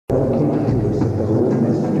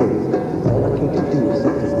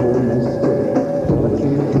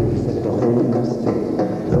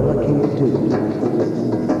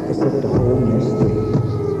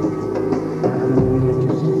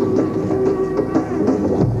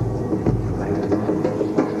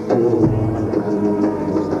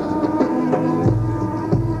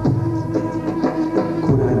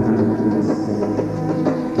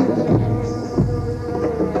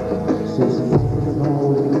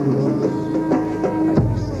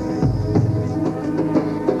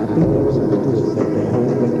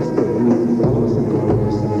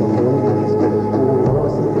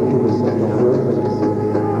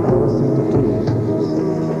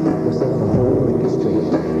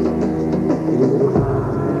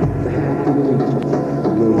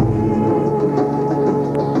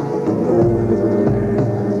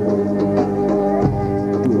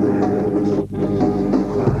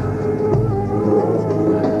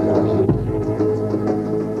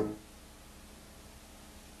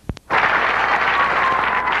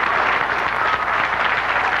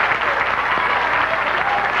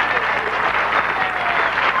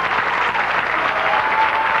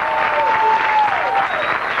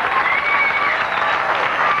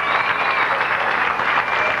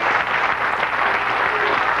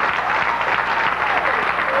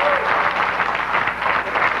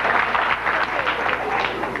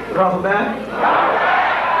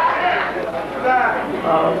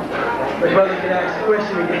My brother can ask the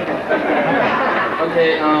question again. Okay,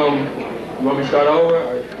 you want me to start over?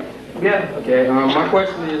 Or? Yeah. Okay, my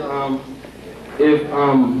question is, if,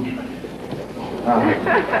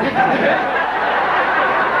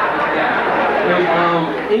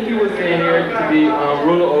 Inky was saying here to be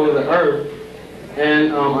ruler over the earth,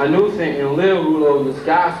 and Anu saying and live ruler over the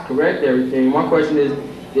skies, correct everything. My question is,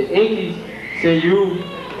 did Inky send you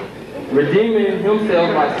redeeming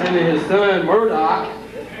himself by sending his son Murdoch,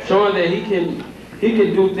 showing that he can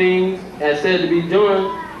do things as said to be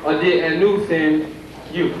done, or did Anu send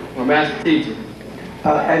you, my master teacher?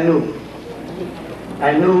 Anu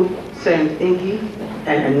sends Inky,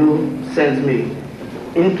 and Anu sends me.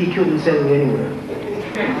 Inky couldn't send me anywhere.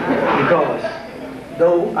 Because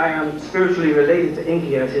though I am spiritually related to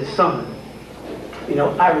Inky as his son, you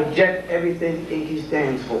know, I reject everything Inky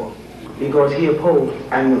stands for because he opposed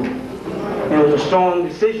Anu. And it was a strong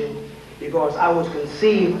decision because I was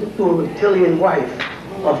conceived through a reptilian wife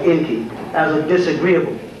of Inky as a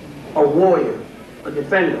disagreeable, a warrior, a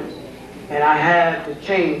defender. And I had to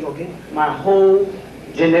change, my whole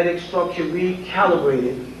genetic structure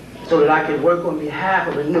recalibrated so that I could work on behalf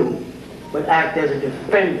of Anu, but act as a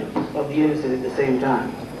defender of the innocent at the same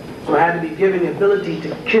time. So I had to be given the ability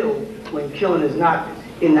to kill when killing is not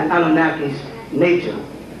in the Anunnaki's nature.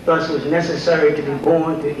 Thus it was necessary to be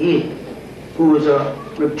born to Eve, who was a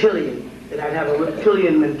reptilian, that I'd have a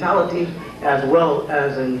reptilian mentality as well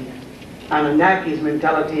as an Anunnaki's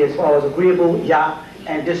mentality as far as agreeable, Yah,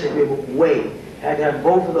 and disagreeable, Way. I had to have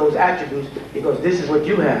both of those attributes because this is what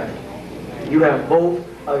you have. You have both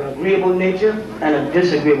an agreeable nature and a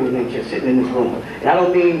disagreeable nature sitting in this room. And I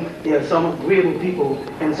don't mean there are some agreeable people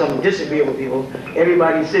and some disagreeable people.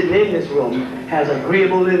 Everybody sitting in this room has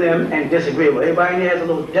agreeable in them and disagreeable. Everybody in there has a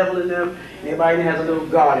little devil in them, and everybody in there has a little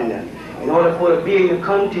God in them. In order for the being to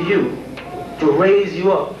come to you, to raise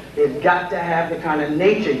you up, they've got to have the kind of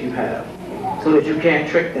nature you have so that you can't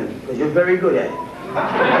trick them, because you're very good at it.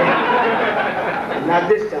 Not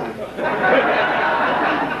this time.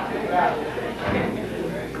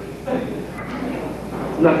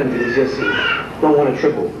 Nothing to this, just don't want to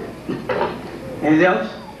triple. Anything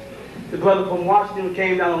else? The brother from Washington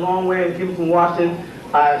came down a long way, and people from Washington,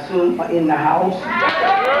 I assume, are in the house.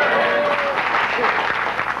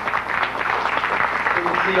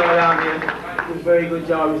 Good to see y'all down here. He did a very good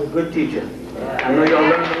job. He's a good teacher. I know y'all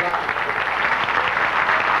learned a lot.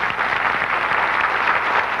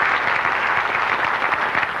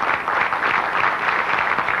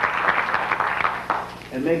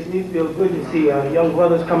 It makes me feel good to see young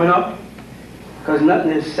brothers coming up, because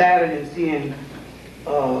nothing is sadder than seeing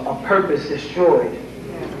a purpose destroyed,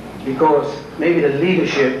 because maybe the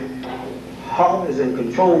leadership harbors and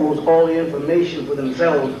controls all the information for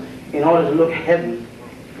themselves in order to look heavy.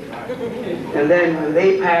 And then when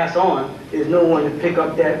they pass on, there's no one to pick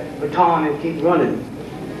up that baton and keep running.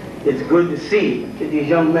 It's good to see that these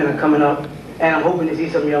young men are coming up, and I'm hoping to see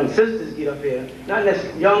some young sisters get up here. Not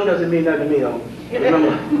necessarily, young doesn't mean nothing to me though.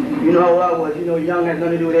 Remember, you know how I was, you know young has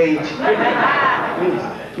nothing to do with age.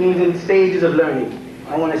 It means in stages of learning.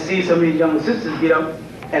 I want to see some of these young sisters get up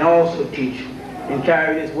and also teach and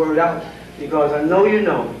carry this word out, because I know you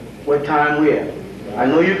know what time we're in. I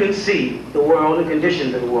know you can see the world and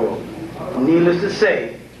conditions of the world. Needless to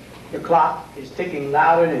say, the clock is ticking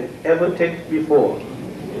louder than it ever ticked before.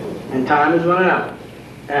 And time is running out.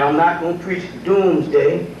 And I'm not going to preach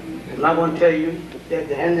doomsday. I'm not going to tell you that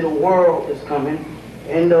the end of the world is coming.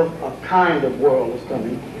 The end of a kind of world is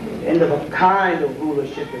coming. The end of a kind of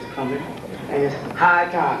rulership is coming. And it's high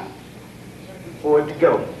time for it to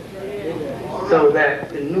go. So that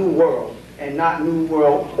the new world, and not new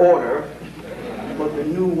world order, but the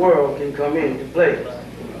new world can come into place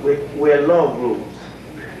where love rules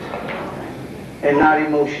and not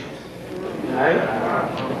emotions. All right?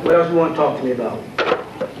 What else you want to talk to me about?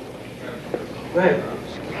 Go ahead.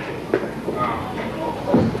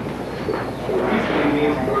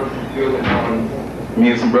 Me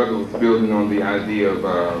and some brothers was building on the idea of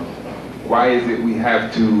why is it we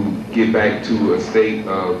have to get back to a state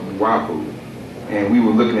of Wapu, and we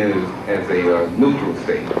were looking at it as a neutral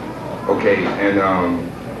state. Okay, and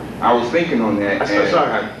I was thinking on that.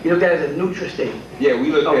 Sorry, you looked at it as a neutral state? Yeah,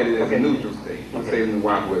 we looked at it as a neutral state. We say in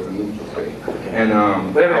Wapu as a neutral state. Okay. And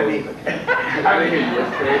whatever that means. I didn't hear you. I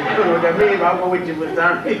don't know what that means, but I'll go with you with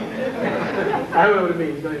time. I don't know what it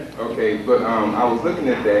means. Go ahead. Okay, but I was looking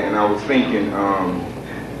at that and I was thinking,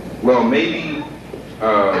 well, maybe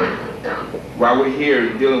while we're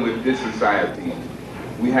here dealing with this society,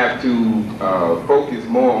 we have to focus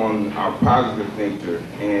more on our positive nature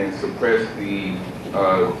and suppress the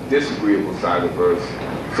disagreeable side of us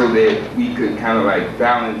so that we could kind of like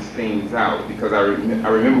balance things out. Because I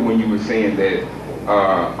remember when you were saying that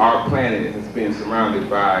our planet has been surrounded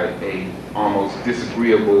by a almost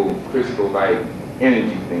disagreeable crystal-like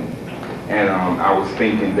energy thing. And I was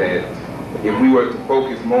thinking that if we were to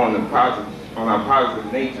focus more on our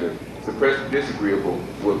positive nature, suppress the disagreeable,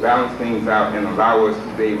 will balance things out and allow us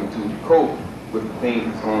to be able to cope with the things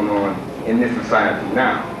that's going on in this society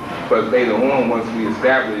now. But later on, once we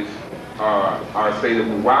establish our state of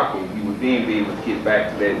Uwapu, we would then be able to get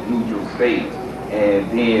back to that neutral state and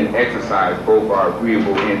then exercise both our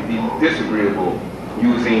agreeable and disagreeable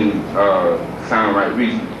using sound right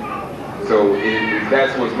reasoning. So is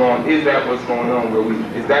that what's going on? Is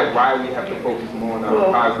that why we have to focus more on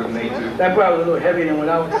our positive nature? That probably was a little heavier than what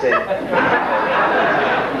I would say.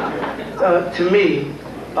 To me,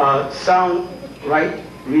 sound right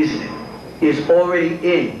reasoning is already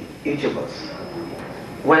in each of us.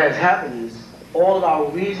 What has happened is all of our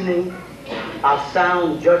reasoning, our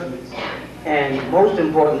sound judgments, and most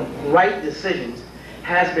important, right decisions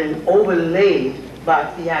has been overlaid by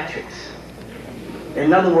theatrics.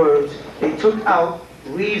 In other words, they took out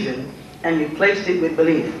reason and replaced it with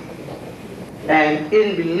belief. And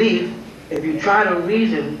in belief, if you try to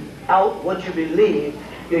reason out what you believe,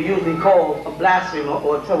 you're usually called a blasphemer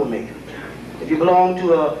or a troublemaker. If you belong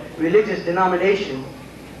to a religious denomination,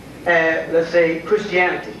 let's say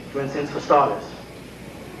Christianity, for instance, for starters,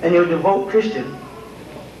 and you're a devout Christian,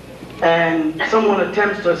 and someone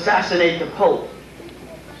attempts to assassinate the Pope,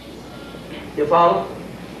 you follow?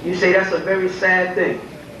 You say that's a very sad thing.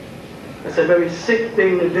 That's a very sick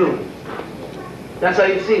thing to do. That's how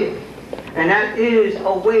you see it. And that is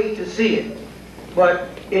a way to see it. But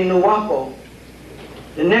in Nuwapo,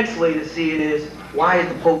 the next way to see it is, why is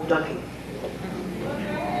the Pope ducking?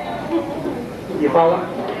 You follow?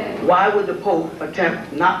 Why would the Pope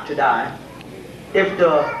attempt not to die if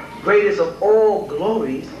the greatest of all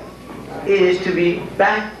glories is to be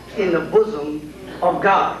back in the bosom of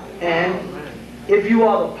God? And if you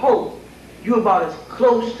are the Pope, you're about as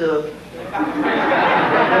close to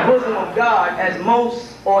the bosom of God as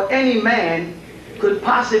most or any man could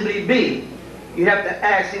possibly be. You have to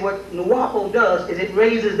ask, see, what Nuwapo does is it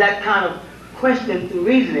raises that kind of question through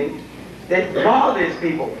reasoning that bothers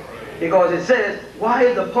people. Because it says, why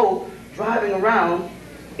is the Pope driving around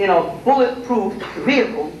in a bulletproof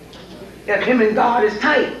vehicle if him and God is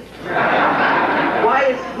tight? Why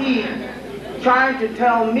is he trying to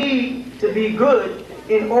tell me to be good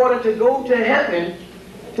in order to go to heaven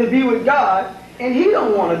to be with God, and he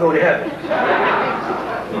don't want to go to heaven?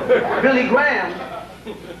 Billy Graham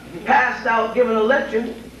passed out giving a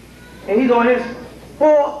lecture, and he's on his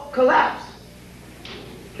fourth collapse.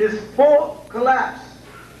 His fourth collapse.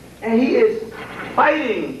 And he is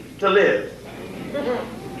fighting to live.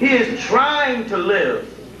 He is trying to live.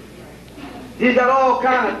 He's got all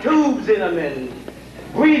kinds of tubes in him and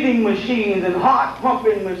breathing machines and heart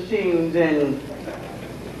pumping machines, and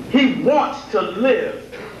he wants to live.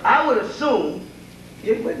 I would assume,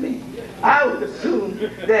 get with me, I would assume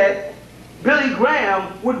that Billy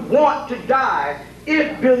Graham would want to die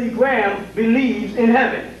if Billy Graham believes in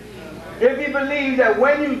heaven. If he believes that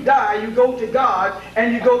when you die, you go to God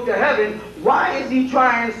and you go to heaven, why is he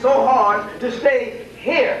trying so hard to stay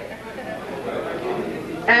here?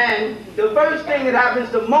 And the first thing that happens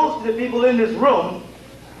to most of the people in this room,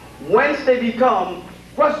 once they become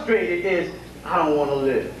frustrated, is, I don't want to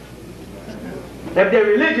live. If they're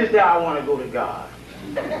religious, then I want to go to God.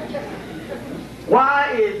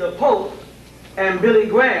 Why is the Pope and Billy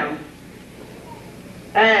Graham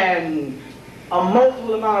and a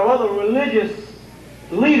multiple amount of other religious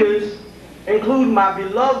leaders, including my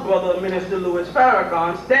beloved brother, Minister Louis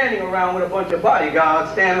Farrakhan, standing around with a bunch of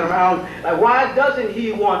bodyguards, standing around, like, why doesn't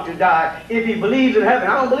he want to die if he believes in heaven?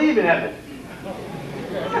 I don't believe in heaven.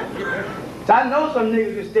 So I know some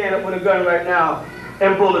niggas can stand up with a gun right now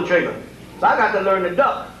and pull the trigger. So I got to learn to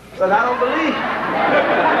duck, because I don't believe.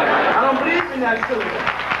 I don't believe in that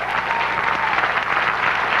silliness.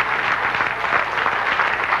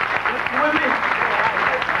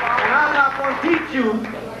 And I'm not going to teach you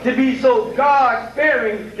to be so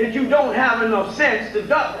God-fearing that you don't have enough sense to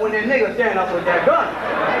duck when that nigga stand up with that gun.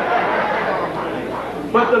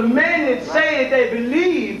 But the men that say that they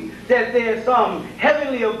believe that there's some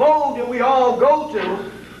heavenly abode that we all go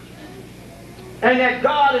to, and that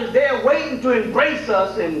God is there waiting to embrace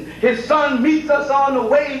us, and his son meets us on the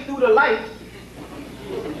way through the light,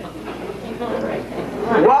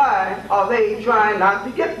 why are they trying not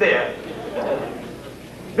to get there?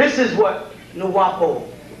 This is what Nuwapo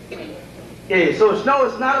is. So it's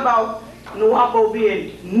not about Nuwapo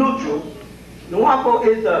being neutral. Nuwapo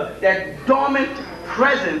is that dormant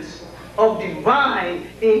presence of divine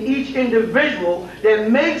in each individual that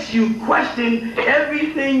makes you question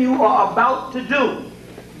everything you are about to do,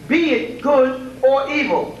 be it good or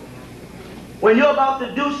evil. When you're about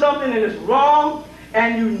to do something and it's wrong,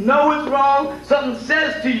 and you know it's wrong, something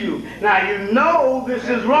says to you, now you know this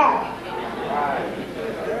is wrong.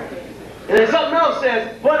 And then something else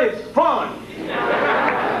says, but it's fun.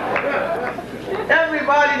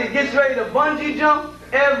 Everybody that gets ready to bungee jump,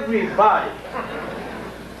 everybody.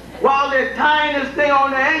 While they're tying this thing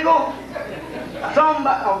on their ankle,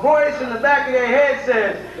 a voice in the back of their head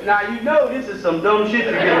says, now you know this is some dumb shit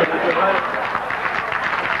you're getting ready to do, right?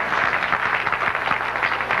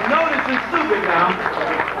 You know this is stupid now.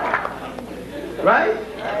 Right?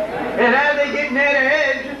 And as they get near the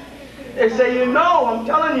edge, they say, you know, I'm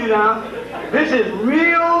telling you now, this is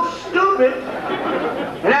real stupid.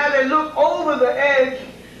 And as they look over the edge,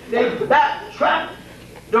 they backtrack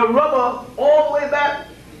the rubber all the way back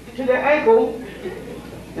to their ankle.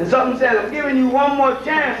 And something says, I'm giving you one more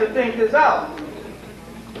chance to think this out.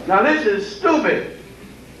 Now this is stupid.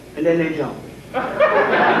 And then they jump.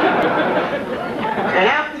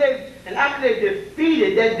 And after they've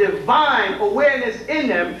defeated that divine awareness in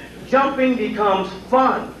them, jumping becomes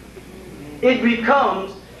fun. It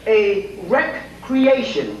becomes a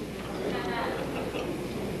recreation.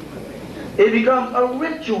 It becomes a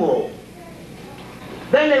ritual.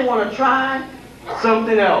 Then they want to try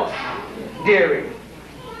something else, daring.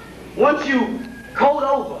 Once you coat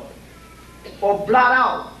over or blot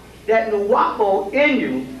out that nuwapo in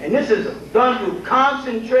you, and this is done through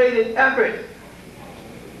concentrated effort,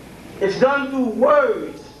 it's done through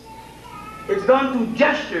words, it's done through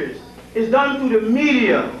gestures, it's done through the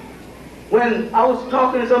media. When I was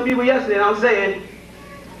talking to some people yesterday, and I was saying,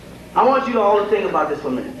 I want you to all to think about this for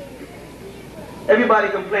a minute. Everybody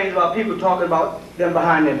complains about people talking about them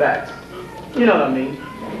behind their backs. You know what I mean?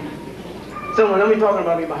 Someone, let me talking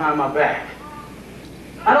about me behind my back.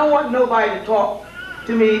 I don't want nobody to talk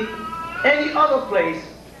to me any other place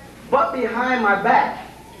but behind my back.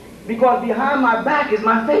 Because behind my back is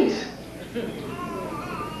my face.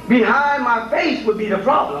 Behind my face would be the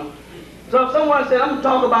problem. So if someone said, I'm going to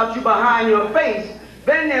talk about you behind your face,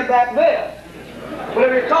 then they're back there. But if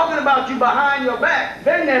they're talking about you behind your back,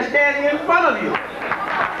 then they're standing in front of you. Now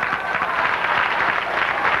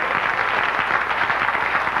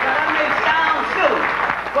that may sound silly,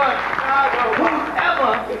 but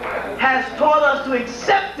whoever has taught us to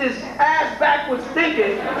accept this ass-backwards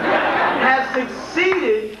thinking has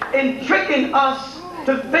succeeded in tricking us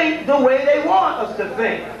to think the way they want us to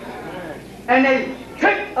think. And they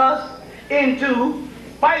tricked us into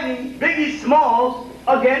fighting Biggie Smalls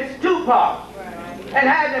against Tupac. And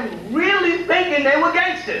had them really thinking they were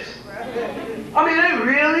gangsters. I mean, they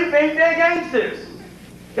really think they're gangsters.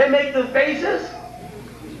 They make the faces.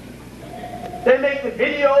 They make the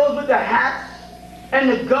videos with the hats and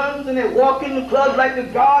the guns, and they walk in the clubs like the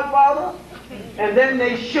Godfather, and then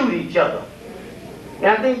they shoot each other. And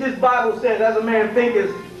I think this Bible says, as a man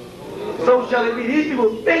thinketh, so shall it be. These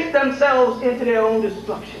people think themselves into their own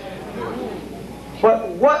destruction. But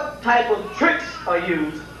what type of tricks are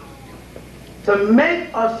used to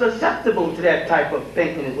make us susceptible to that type of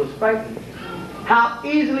thinking is what's frightening. How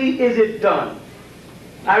easily is it done?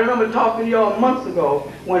 I remember talking to y'all months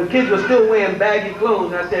ago when kids were still wearing baggy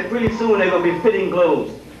clothes, and I said pretty soon they're going to be fitting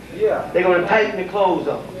clothes. Yeah. They're going to tighten the clothes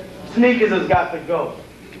up. Sneakers has got to go.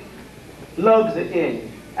 Lugs are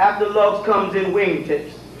in. After lugs comes in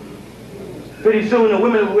wingtips. Pretty soon the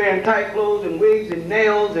women are wearing tight clothes and wigs and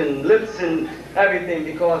nails and lips and everything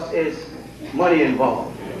because it's money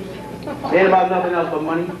involved. It ain't about nothing else but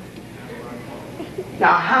money.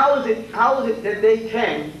 Now how is it that they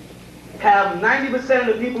can have 90%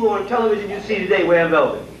 of the people who are on television you see today wearing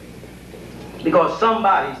velvet? Because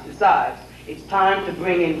somebody decides it's time to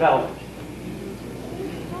bring in velvet.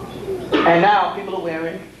 And now people are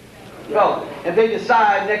wearing velvet. If they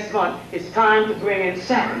decide next month it's time to bring in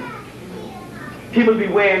satin, people will be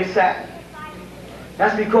wearing satin.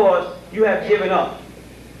 That's because you have given up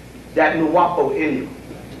that nuwapo in you.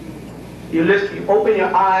 You listen, you open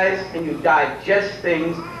your eyes and you digest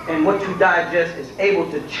things, and what you digest is able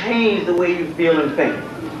to change the way you feel and think.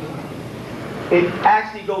 It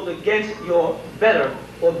actually goes against your better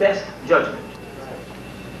or best judgment.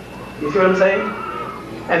 You see what I'm saying?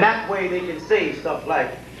 And that way they can say stuff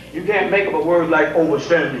like, you can't make up a word like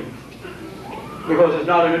overstanding because it's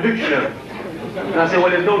not in the dictionary. And I say, well,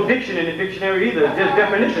 there's no diction in the dictionary either, it's just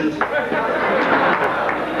definitions.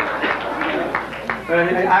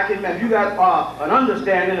 And I can, if you got an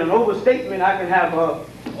understanding, an overstatement, I can have a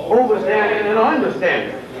overstanding and an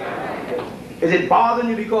understanding. Is it bothering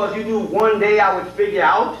you because you knew one day I would figure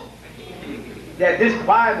out that this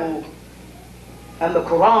Bible and the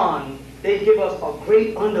Quran, they give us a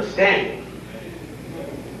great understanding.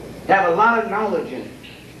 They have a lot of knowledge in it,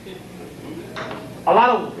 a lot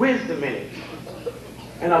of wisdom in it,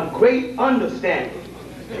 and a great understanding.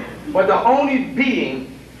 But the only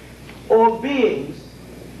being or beings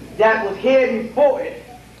that was here before it,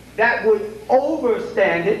 that would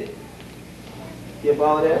overstand it, you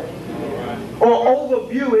follow that? Or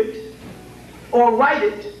overview it, or write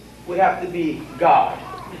it, would have to be God.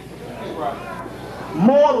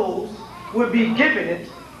 Mortals would be given it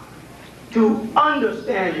to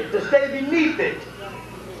understand it, to stay beneath it.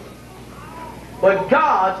 But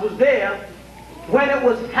God was there when it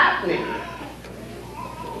was happening.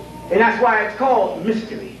 And that's why it's called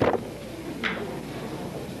mystery.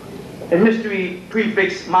 And mystery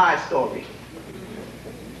prefix my story.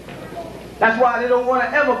 That's why they don't want to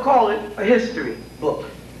ever call it a history book.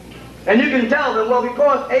 And you can tell them, well,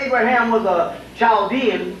 because Abraham was a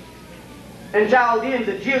Chaldean, and Chaldean's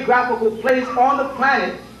a geographical place on the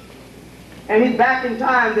planet, and he's back in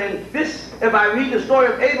time, then this, if I read the story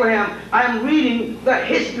of Abraham, I'm reading the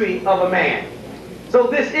history of a man. So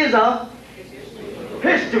this is a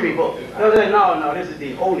history book. No, this is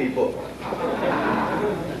the holy book.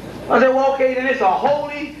 I said, well, okay, then it's a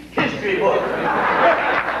holy history book.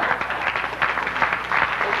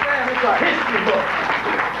 It's a history book.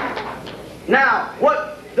 Now,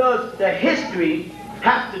 what does the history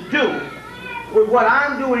have to do with what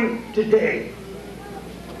I'm doing today?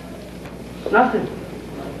 Nothing.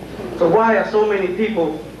 So why are so many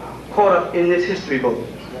people caught up in this history book?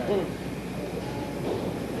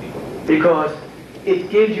 Because it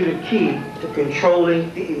gives you the key to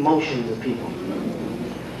controlling the emotions of people.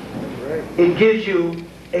 It gives you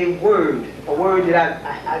a word that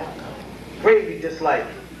I greatly dislike,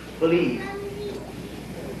 believe.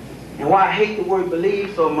 And why I hate the word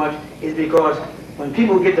believe so much is because when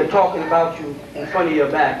people get to talking about you in front of your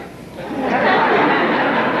back,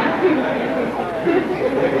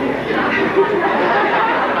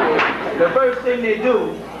 the first thing they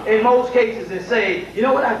do, in most cases, is say, you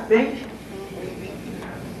know what I think?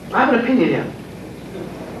 I have an opinion here.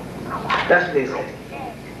 That's what they say.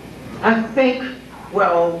 I think,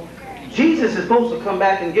 well, Jesus is supposed to come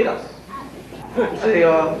back and get us. Say,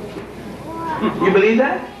 you believe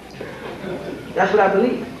that? That's what I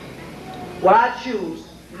believe. Well, I choose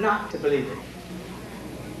not to believe it.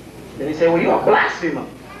 Then they say, well, you're a blasphemer.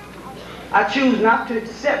 I choose not to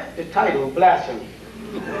accept the title of blasphemy.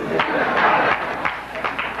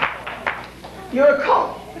 You're a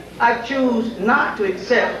cult. I choose not to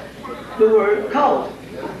accept the word cult.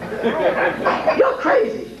 You're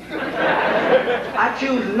crazy. I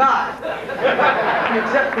choose not to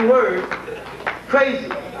accept the word crazy.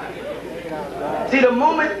 See, the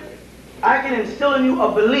moment I can instill in you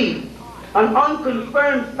a belief, an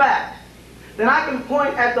unconfirmed fact, then I can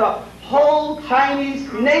point at the whole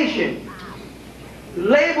Chinese nation,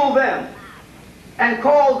 label them, and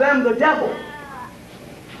call them the devil.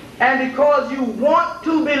 And because you want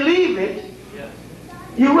to believe it,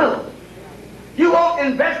 you will. You won't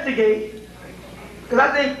investigate. Because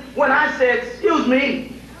I think when I said, excuse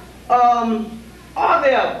me, are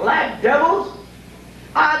there black devils?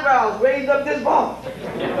 Eyebrows raised up this far.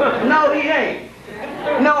 No, he ain't.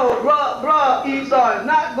 No, bruh, Esau is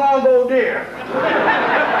not going to go there.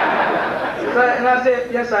 And I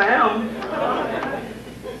said, yes, I am.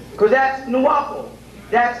 Because that's Nuwapo.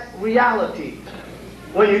 That's reality.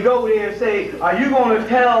 When you go there and say, are you going to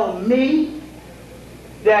tell me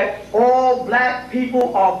that all black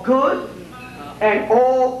people are good and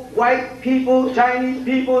all white people, Chinese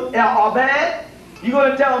people are bad? You're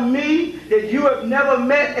going to tell me that you have never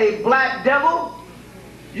met a black devil?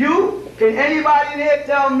 You? Can anybody in here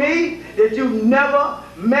tell me that you've never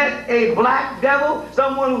met a black devil?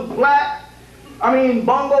 Someone who's black,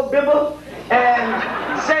 bongo bibber,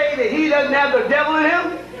 and say that he doesn't have the devil in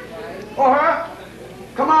him? Or her?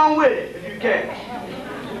 Come on with it, if you can.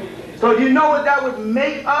 So do you know what that would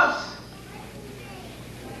make us?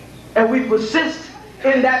 And we persist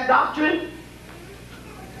in that doctrine?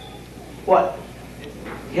 What?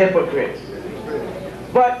 Hypocrites.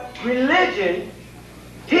 But religion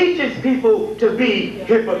teaches people to be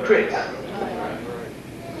hypocrites.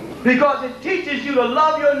 Because it teaches you to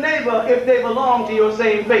love your neighbor if they belong to your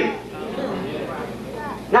same faith.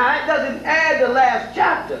 Now that doesn't add the last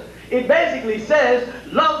chapter. It basically says,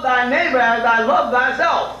 love thy neighbor as I love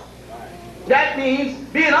thyself. That means,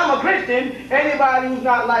 being I'm a Christian, anybody who's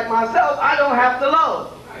not like myself, I don't have to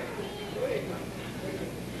love.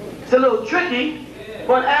 It's a little tricky,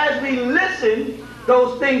 but as we listen,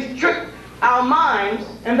 those things our minds,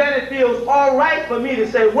 and then it feels all right for me to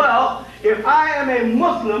say, well, if I am a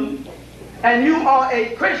Muslim and you are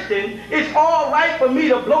a Christian, it's all right for me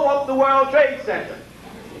to blow up the World Trade Center.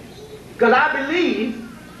 Because I believe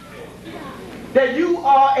that you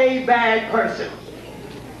are a bad person.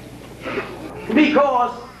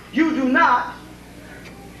 Because you do not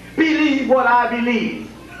believe what I believe.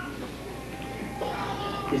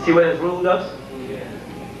 You see where it's ruled us?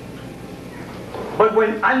 But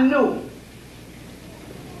when Anu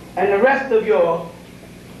and the rest of your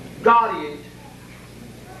guardians,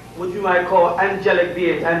 what you might call angelic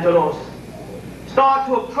beings, angelos, start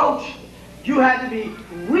to approach, you had to be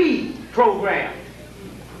reprogrammed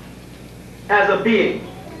as a being.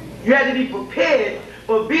 You had to be prepared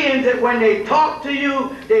for beings that when they talk to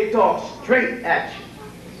you, they talk straight at you.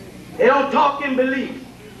 They don't talk in belief.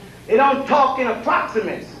 They don't talk in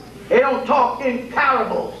approximates. They don't talk in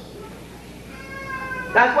parables.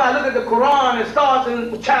 That's why I look at the Quran. It starts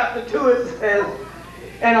in chapter 2. It says,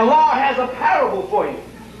 and Allah has a parable for you.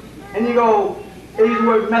 And you go, they use the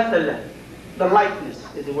word mathala. The likeness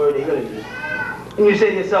is the word they're going to use. And you say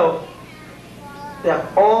to yourself, the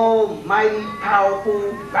almighty,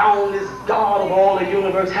 powerful, boundless God of all the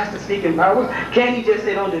universe has to speak in parables? Can't he just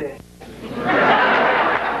say, don't do that?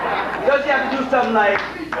 Does he have to do something like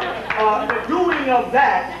the doing of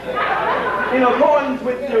that in accordance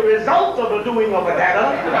with the results of the doing of that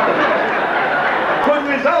could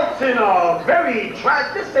result in a very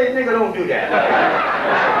tragic. Just say, nigga, don't do that.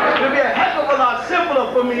 It would be a heck of a lot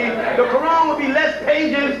simpler for me. The Quran would be less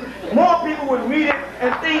pages, more people would read it,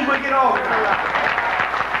 and things would get off.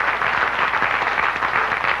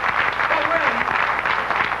 But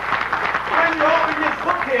when you open this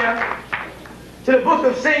book here, to the book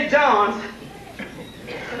of St. John's,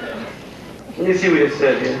 let me see what it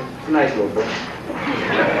says here. It's a nice little book.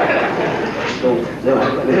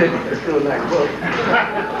 It's still a nice book.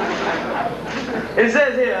 It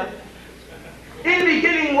says here, in the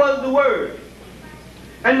beginning was the Word,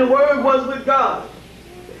 and the Word was with God,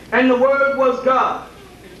 and the Word was God.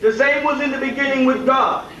 The same was in the beginning with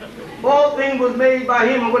God. All things was made by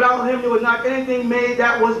him, and without him there was not anything made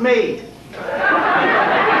that was made.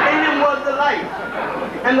 In him was the life,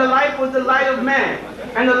 and the life was the light of man.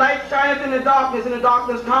 And the light shineth in the darkness, and the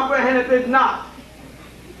darkness comprehendeth it not.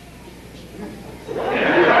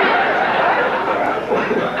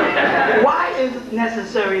 Why is it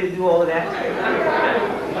necessary to do all of that?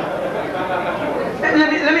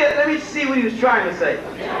 Let me see what he was trying to say.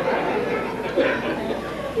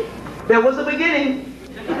 There was a beginning,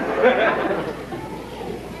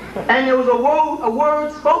 and there was a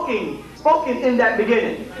word spoken in that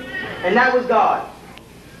beginning, and that was God.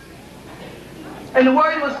 And the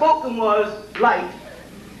word that was spoken was light,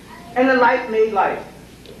 and the light made life.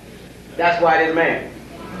 That's why it is man.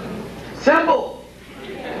 Simple.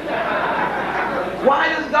 Why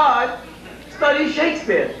does God study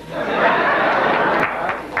Shakespeare?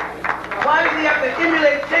 Why does he have to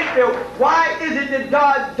emulate Shakespeare? Why is it that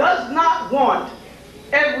God does not want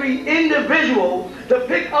every individual to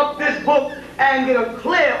pick up this book and get a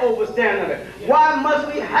clear understanding of it? Why must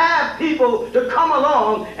we have people to come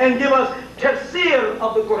along and give us tafsir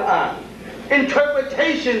of the Quran,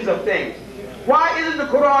 interpretations of things? Why isn't the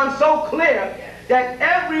Quran so clear that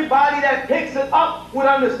everybody that picks it up would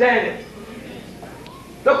understand it?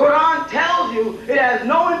 The Quran tells you it has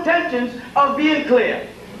no intentions of being clear.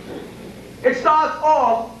 It starts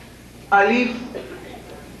off alif,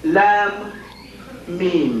 lam,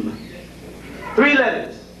 mim. 3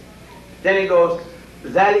 letters. Then it goes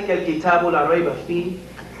ذلك الكتاب لا ريب فيه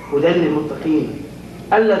هدى للمتقين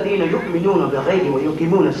الذين يؤمنون بالغيب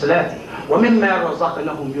ويقيمون الصلاة ومما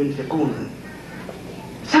رزقناهم ينفقون.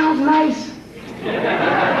 Sounds nice.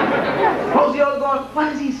 Most of y'all are going,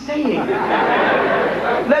 what is he saying?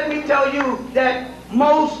 Let me tell you that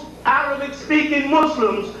most Arabic-speaking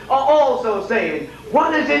Muslims are also saying,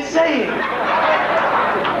 what is it saying?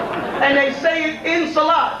 And they say it in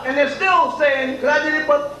Salat, and they're still saying, because I did it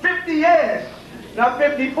for 50 years, not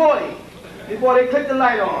 50, 40, before they click the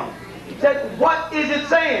light on. Said, what is it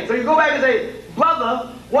saying? So you go back and say,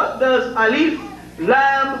 brother, what does alif,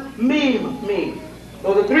 lam, mim mean?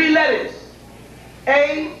 Those are 3 letters,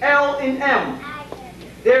 A, L, and M.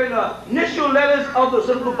 They're the initial letters of the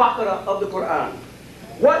Surah Al-Baqarah of the Quran.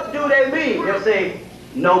 What do they mean? They'll say,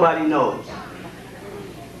 nobody knows.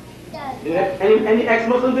 Any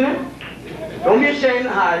ex-Muslims in it? Don't be ashamed to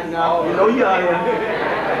hide. No, you know you are here.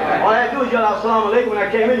 All I had to do was yell out Assalamu alaikum when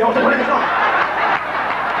I came in. Y'all said, what is this on?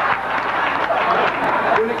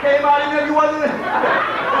 When it came out in there, you wasn't there.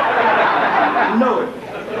 Know it.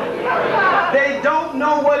 They don't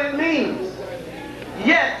know what it means.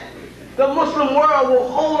 Yet, the Muslim world will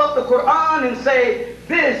hold up the Quran and say,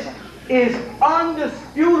 this is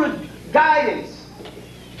undisputed guidance.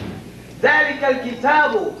 ذَلِكَ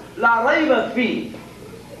الْكِتَابُ لَا رَيْبَ فِيهِ.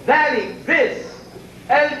 This,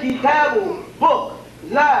 al-kitabu, book,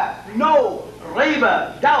 la, no,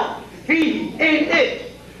 rayba, doubt, fihi, in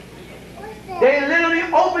it. They literally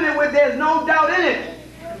open it with there's no doubt in it.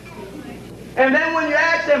 And then when you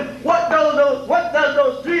ask them, what does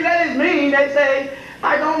those three letters mean, they say,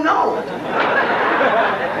 I don't know.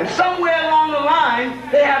 And somewhere along the line,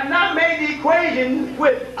 they have not made the equation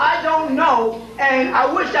with I don't know and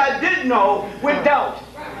I wish I did know with doubt.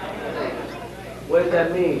 What does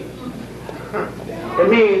that mean? It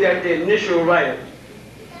means that the initial writer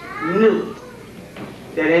knew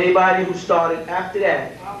that anybody who started after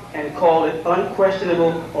that and called it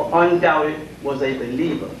unquestionable or undoubted was a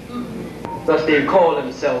believer. Thus they call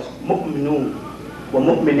themselves mu'minun or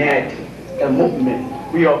mu'minat and mu'min.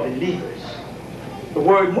 We are believers. The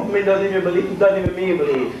word mu'min doesn't even mean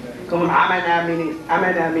believe. Come on,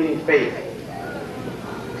 amana meaning faith.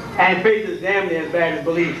 And faith is damn near as bad as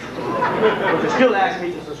belief. But you still ask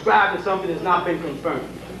me to subscribe to something that's not been confirmed.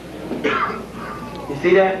 You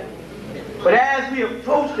see that? But as we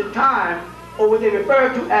approach the time, or what they refer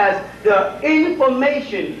to as the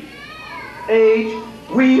information age,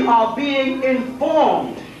 we are being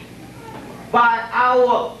informed by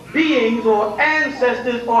our beings or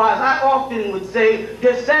ancestors, or as I often would say,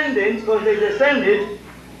 descendants, because they descended.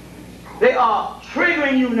 They are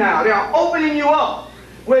triggering you now. They are opening you up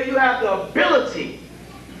where you have the ability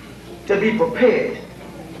to be prepared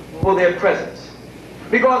for their presence.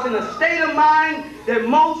 Because in the state of mind that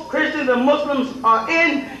most Christians and Muslims are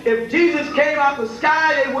in, if Jesus came out the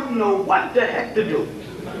sky, they wouldn't know what the heck to do.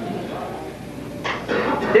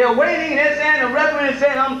 They're waiting and they're saying, the reverend is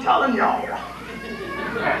saying, I'm telling y'all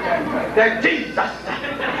that Jesus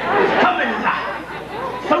is coming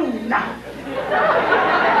soon now.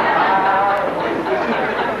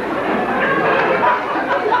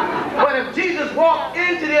 But if Jesus walked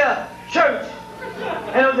into their church,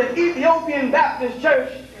 and it was an Ethiopian Baptist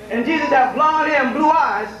church, and Jesus had blonde hair and blue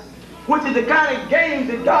eyes, which is the kind of games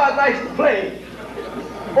that God likes to play,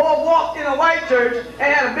 or walked in a white church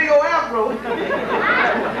and had a big old afro,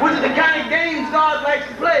 which is the kind of games God likes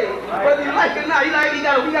to play. Whether you like it or not,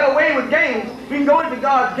 we got away with games. We can go into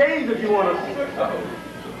God's games if you want us.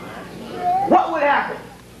 What would happen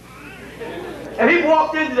if he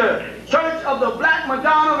walked into the church of the Black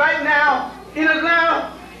Madonna right now in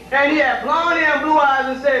Atlanta, and he had blonde hair and blue eyes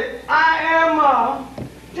and said, I am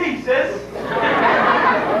Jesus?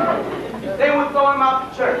 They would throw him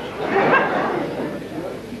out the church.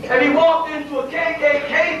 And he walked into a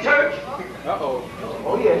KKK church. Uh-oh.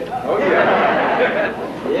 Oh, yeah. Oh,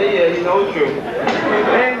 yeah. Yeah, you know it's true.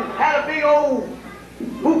 And had a big old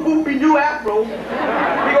boop-boopy-doo afro.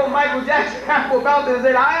 Big old Michael Jackson afro about there and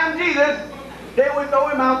said, I am Jesus. They would throw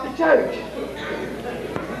him out the church.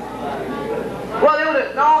 Well,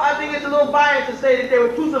 I think it's a little biased to say that they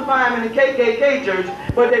would crucify him in the KKK church,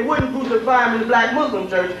 but they wouldn't crucify him in the Black Muslim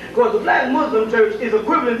church, because the Black Muslim church is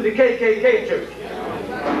equivalent to the KKK church.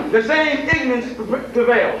 The same ignorance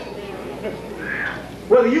prevails.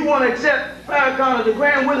 Whether you want to accept Farrakhan as the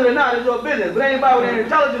Grand Wizard or not is your business, but anybody with any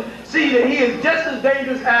intelligence see that he is just as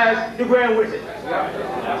dangerous as the Grand Wizard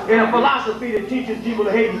in a philosophy that teaches people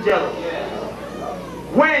to hate each other.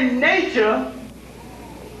 When nature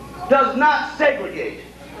does not segregate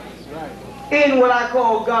in what I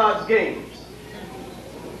call God's games.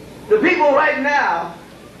 The people right now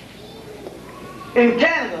in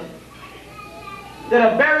Canada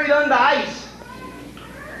that are buried under ice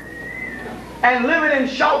and living in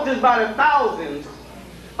shelters by the thousands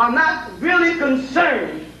are not really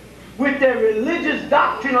concerned with their religious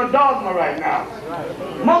doctrine or dogma right now.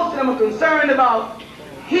 Most of them are concerned about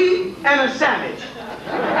heat and a sandwich.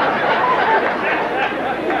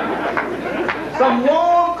 Some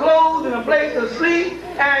warm clothes and a place to sleep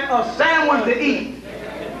and a sandwich to eat.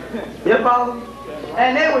 You follow?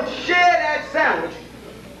 And they would share that sandwich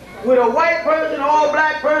with a white person or a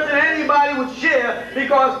black person, anybody would share,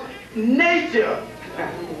 because nature,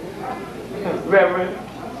 Reverend,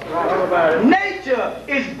 nature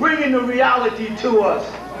is bringing the reality to us.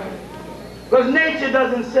 Because nature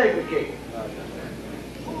doesn't segregate.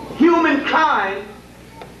 Humankind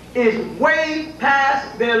is way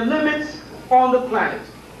past their limits on the planet.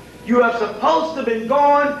 You are supposed to have been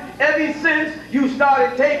gone ever since you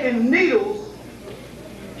started taking needles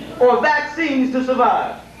or vaccines to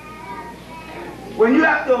survive. When you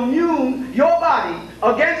have to immune your body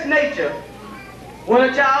against nature, when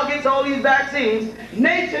a child gets all these vaccines,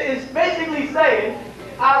 nature is basically saying,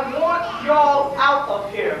 I want y'all out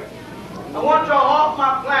of here. I want y'all off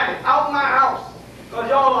my planet, out my house, because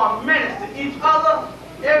y'all are menace to each other,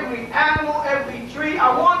 every animal, every tree.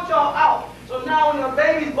 I want y'all out. So now when your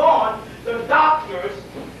baby's born, the doctors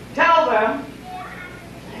tell them,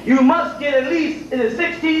 you must get at least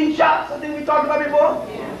 16 shots, I think we talked about before?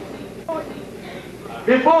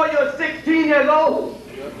 Before you're 16 years old,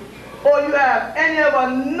 or you have any of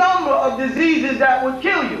a number of diseases that would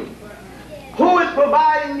kill you. Who is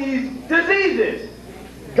providing these diseases?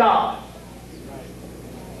 God.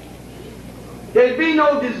 There'd be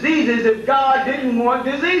no diseases if God didn't want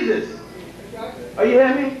diseases. Are you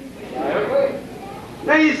hearing me?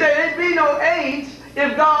 Now you say there'd be no AIDS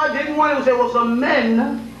if God didn't want it. We say, well, some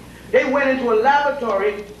men, they went into a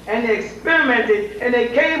laboratory and they experimented and they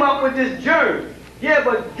came up with this germ. Yeah,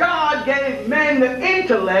 but God gave men the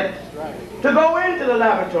intellect to go into the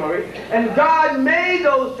laboratory, and God made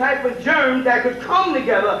those type of germs that could come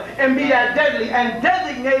together and be that deadly, and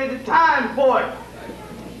designated the time for it.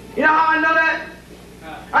 You know how I know that?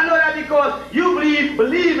 I know that because you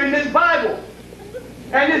believe in this Bible.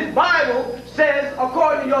 And this Bible says,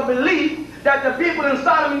 according to your belief, that the people in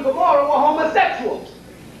Sodom and Gomorrah were homosexuals.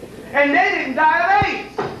 And they didn't die of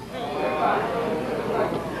AIDS.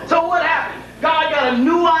 So what happened? God got a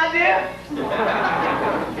new idea?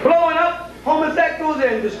 Blowing up homosexuals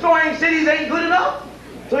and destroying cities ain't good enough?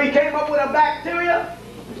 So he came up with a bacteria?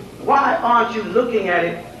 Why aren't you looking at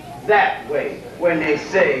it that way when they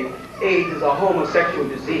say AIDS is a homosexual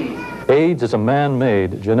disease? AIDS is a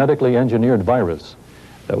man-made, genetically engineered virus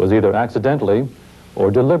that was either accidentally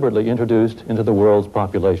or deliberately introduced into the world's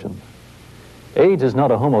population. AIDS is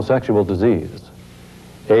not a homosexual disease.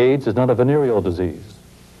 AIDS is not a venereal disease.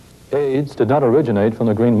 AIDS did not originate from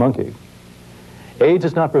the green monkey. AIDS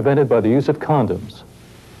is not prevented by the use of condoms.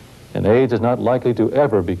 And AIDS is not likely to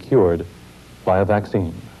ever be cured by a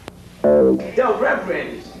vaccine. The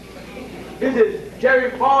reverends. This is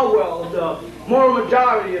Jerry Falwell, the moral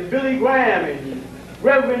majority of Billy Graham, and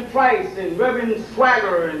Reverend Price, and Reverend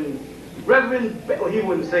Swagger, and Reverend... Well, he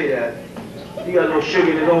wouldn't say that. He got a little sugar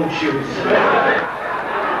in his own shoes.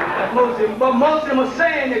 But most of them are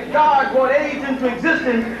saying that God brought AIDS into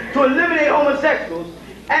existence to eliminate homosexuals,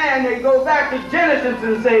 and they go back to Genesis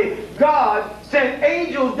and say God sent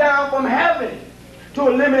angels down from heaven to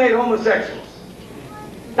eliminate homosexuals.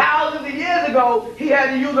 Thousands of years ago, he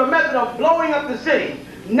had to use a method of blowing up the city.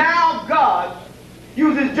 Now God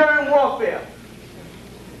uses germ warfare.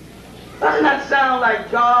 Doesn't that sound like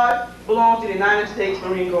God belongs to the United States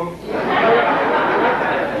Marine Corps?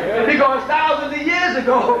 Because thousands of years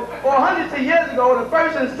ago, or hundreds of years ago, the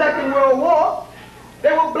First and Second World War,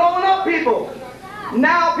 they were blowing up people.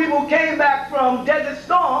 Now people came back from Desert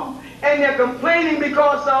Storm, and they're complaining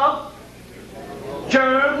because of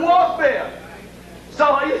germ warfare. So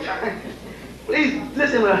are you trying? Please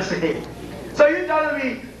listen what I'm saying. So you're telling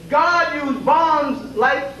me God used bombs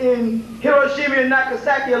like in Hiroshima and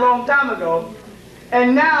Nagasaki a long time ago,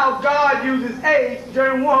 and now God uses AIDS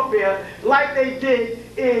during warfare like they did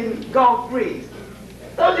in Gulf Breeze.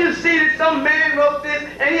 Don't you see that some man wrote this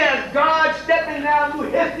and he has God stepping down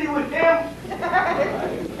through history with him?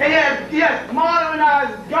 And he has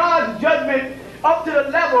modernized God's judgment up to the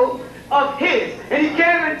level of his. And he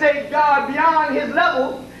can't even take God beyond his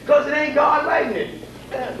level because it ain't God writing it.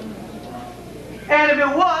 And if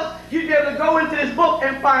it was, you'd be able to go into this book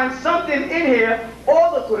and find something in here,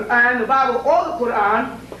 or the Quran, the Bible, or the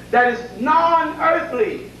Quran, that is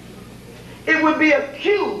non-earthly. It would be a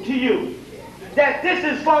cue to you that this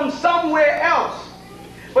is from somewhere else.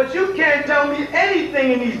 But you can't tell me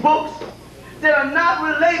anything in these books that are not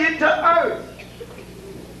related to earth.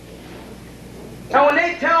 And when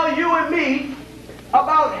they tell you and me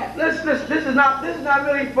about, this is not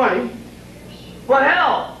really funny, but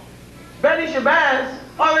hell, Betty Shabazz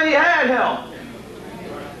already had hell.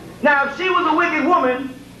 Now, if she was a wicked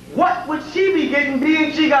woman, what would she be getting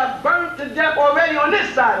being she got burnt to death already on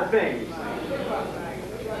this side of things?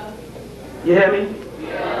 You hear me?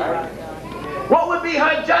 What would be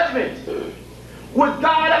her judgment? Would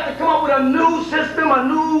God have to come up with a new system, a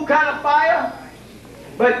new kind of fire?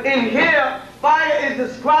 But in here, fire is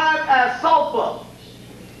described as sulfur,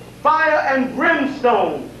 fire and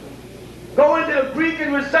brimstone. Go into the Greek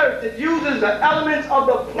and research. It uses the elements of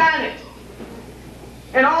the planet.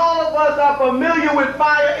 And all of us are familiar with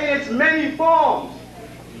fire in its many forms.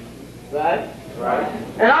 Right? Right.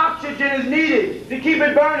 And oxygen is needed to keep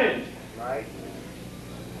it burning. Right.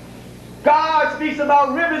 God speaks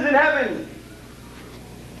about rivers in heaven.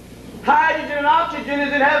 Hydrogen and oxygen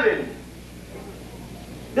is in heaven.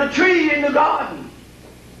 The tree in the garden,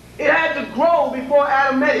 it had to grow before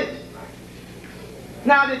Adam made it.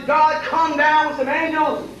 Now, did God come down with some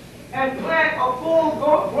angels and plant a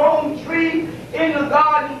full-grown tree in the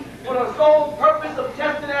garden for the sole purpose of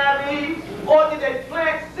testing Adam and Eve? Or did they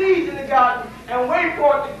plant seeds in the garden and wait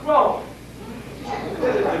for it to grow?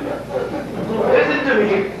 Listen to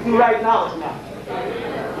me right now.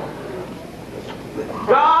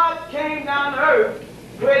 God came down to earth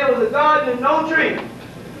where there was a garden and no tree.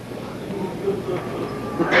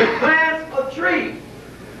 He plants a tree,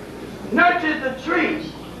 nurtures the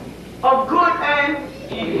tree of good and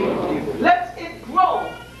evil, lets it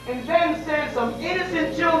grow, and then sends some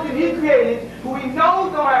innocent children he created who he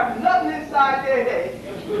knows don't have nothing inside their head,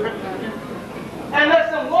 and lets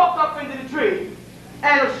them walk up into the tree,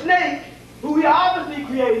 and a snake who he obviously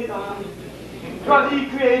created because he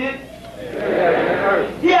created.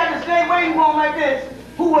 He had a snake waiting for him like this,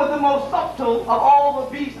 who was the most subtle of all the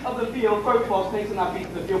beasts of the field. First of all, snakes are not beasts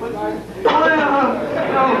of the field, but but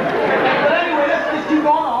anyway, let's just keep going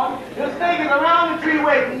on. The snake is around the tree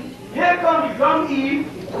waiting. Here comes young Eve.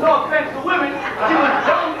 No offense to women,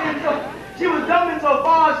 she was dumb in so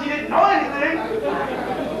far she didn't know anything.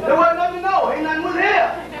 There wasn't nothing to know. Ain't nothing was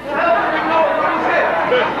here. Didn't know what was here.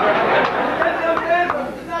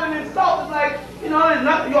 It's not an insult. It's like, you know, there's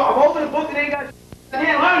nothing. I've opened a book and ain't got. I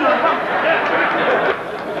can't learn nothing.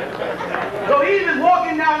 So Eve is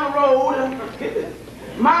walking down the road,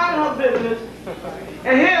 minding her business,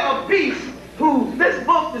 and here a beast who this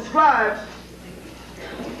book describes.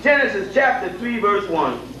 Genesis chapter 3, verse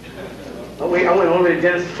 1. Oh wait, I went all the way to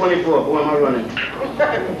Genesis 24. Boy, am I running.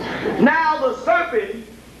 Now the serpent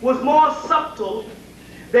was more subtle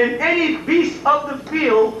than any beast of the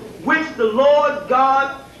field which the Lord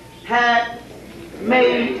God had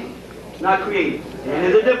made, not created. And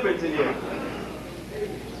there's a difference in here.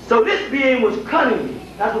 So this being was cunning.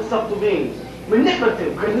 That's what subtle means.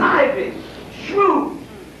 Manipulative, conniving, shrewd.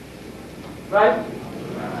 Right?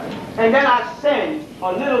 And then I send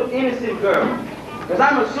a little innocent girl. Because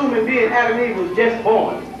I'm assuming being Adam and Eve was just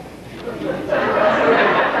born.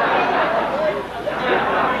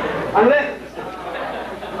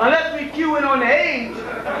 Unless we cue in on the age.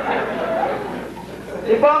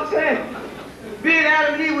 If I'm saying being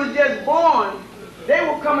Adam and Eve was just born, they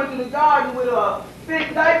were coming to the garden with a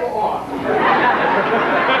big diaper on.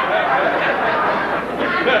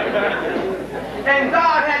 And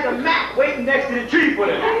God had the Mac waiting next to the tree for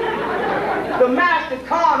them. The master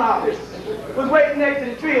con artist was waiting next to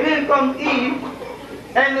the tree, and then comes Eve,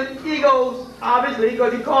 and he goes, obviously,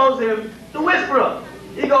 because he calls him the whisperer.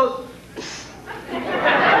 He goes,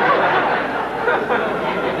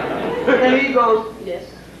 and he goes, yes.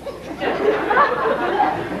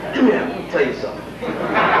 Come here, let me tell you something.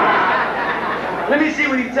 Let me see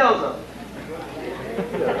what he tells her.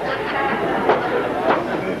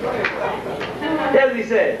 Here's what he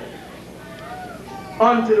said.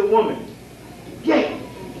 Unto the woman, yea.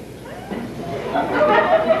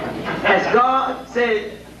 As God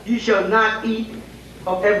said, you shall not eat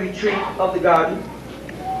of every tree of the garden.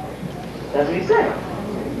 That's what he said.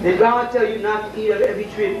 Did God tell you not to eat of every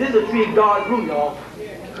tree? This is a tree God grew, y'all.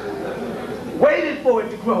 Waited for it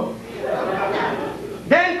to grow.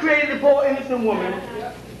 Then created the poor innocent woman,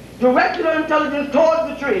 directed her intelligence towards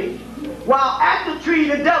the tree, while at the tree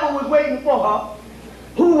the devil was waiting for her,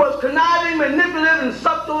 who was conniving, manipulative, and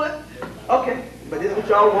subtle. Okay, but this is what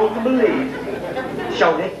y'all want to believe.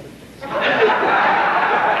 Show it.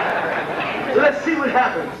 So let's see what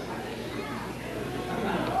happens.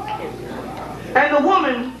 And the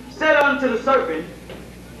woman said unto the serpent,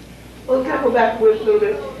 well, can I go back with a little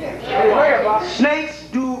bit? Snakes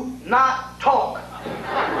do not talk.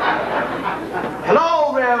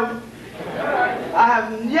 Hello, Rev. I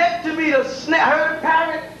have yet to meet a snake. I heard a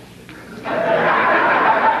parrot. I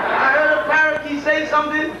heard a parakeet say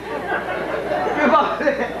something.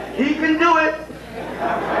 He can do it.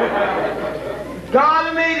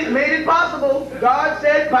 God made it possible. God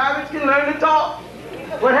said pirates can learn to talk.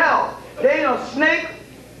 But hell, there ain't a snake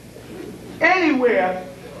anywhere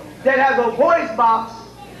that has a voice box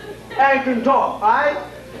and can talk. All right?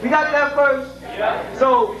 We got that first? Yeah.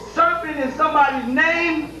 So serpent is somebody's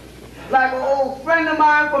name. Like an old friend of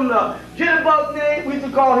mine from the jitterbug name, we used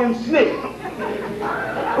to call him Snake.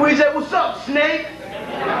 We said, what's up, Snake?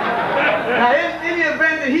 Now, in the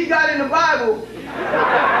event that he got in the Bible,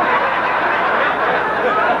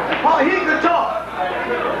 oh, he could talk.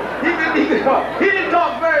 He could talk. He didn't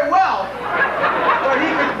talk very well, but he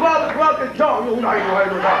could could talk. You know how you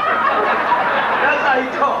talk. That's how he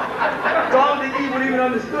talked. So I don't think he would even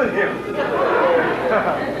understood him.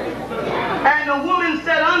 And the woman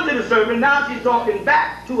said unto the serpent, now she's talking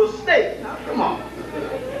back to a snake. Now, come on.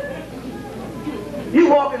 You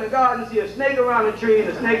walk in the garden and see a snake around a tree, and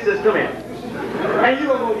the snake says, come here. And you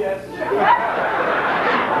gonna go, yes.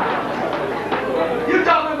 You're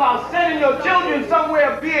talking about sending your children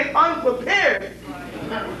somewhere being unprepared.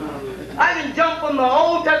 I can jump from the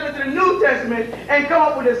Old Testament to the New Testament and come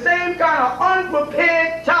up with the same kind of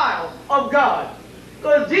unprepared child of God.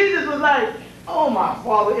 Because Jesus was like, oh my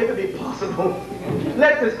Father, if it be possible,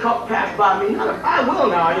 let this cup pass by me. I will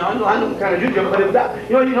now. I know what kind of juju, but it was that.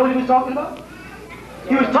 You know what he was talking about?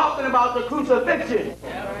 He was talking about the crucifixion.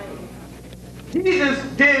 Jesus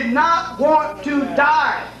did not want to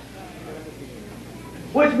die.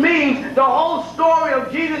 Which means the whole story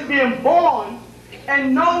of Jesus being born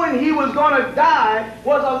and knowing he was going to die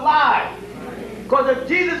was a lie. Because if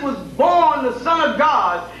Jesus was born the Son of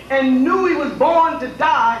God and knew he was born to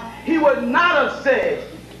die, he would not have said,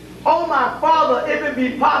 oh my Father, if it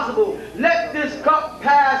be possible, let this cup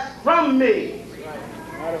pass from me.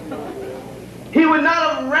 He would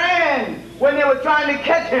not have ran when they were trying to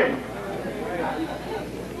catch him.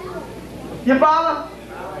 You follow?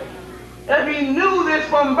 If he knew this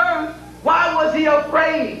from birth, why was he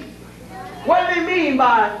afraid? What do they mean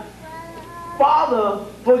by, Father,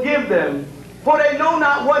 forgive them, for they know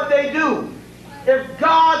not what they do? If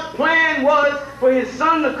God's plan was for his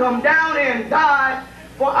Son to come down here and die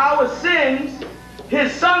for our sins,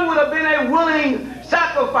 his Son would have been a willing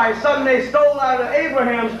sacrifice, something they stole out of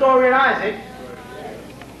Abraham's story in Isaac.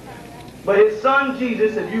 But his Son,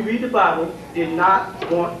 Jesus, if you read the Bible, did not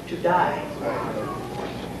want to die.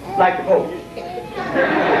 Like the Pope.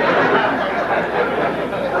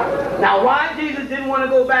 Now, why Jesus didn't want to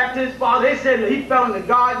go back to his Father? They said that he fell in the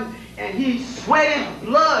garden and he sweated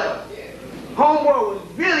blood. Homeworld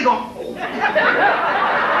was really going.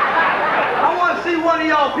 I want to see one of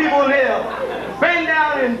y'all people in here bend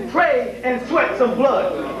down and pray and sweat some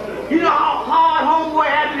blood. You know how hard homeboy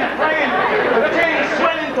had to be praying to change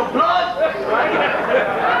sweat into blood?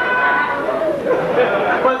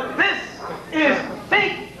 But this is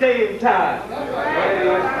fake day and time.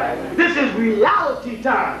 This is reality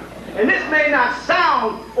time. And this may not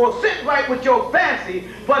sound or sit right with your fancy,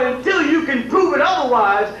 but until you can prove it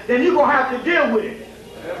otherwise, then you're going to have to deal with it.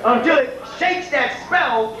 Until it shakes that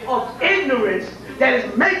spell of ignorance that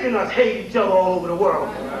is making us hate each other all over the world.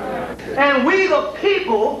 And we the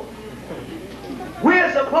people, we're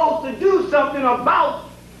supposed to do something about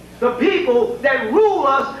the people that rule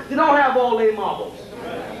us that don't have all their marbles.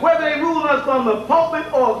 Whether they rule us from the pulpit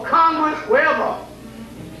or Congress, wherever,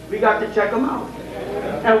 we got to check them out.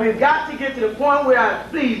 And we've got to get to the point where,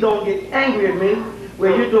 please don't get angry at me,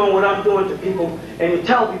 where you're doing what I'm doing to people, and you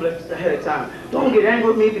tell people ahead of time. Don't get angry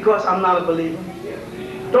with me because I'm not a believer.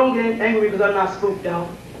 Don't get angry because I'm not spooked out.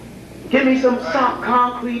 Give me some soft,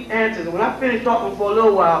 concrete answers. And when I finish talking for a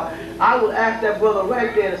little while, I will ask that brother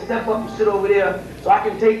right there to step up and sit over there so I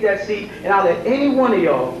can take that seat, and I'll let any one of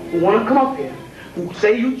y'all who want to come up here, who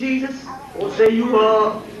say you Jesus, or say you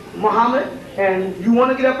Muhammad, and you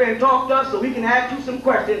want to get up there and talk to us so we can ask you some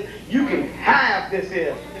questions, you can have this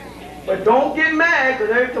here. But don't get mad,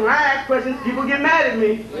 because every time I ask questions, people get mad at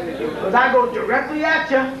me, because I go directly at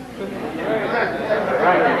you.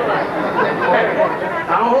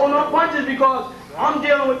 I don't hold no punches because I'm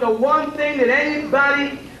dealing with the one thing that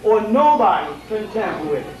anybody or nobody can tamper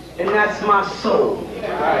with, and that's my soul.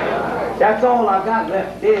 That's all I got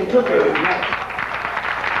left. They didn't took it.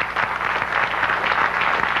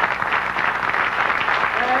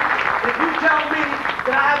 If you tell me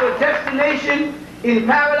that I have a destination in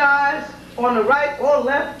paradise, on the right or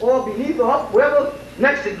left or beneath or up, wherever,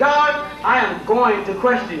 next to God, I am going to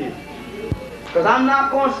question you. Because I'm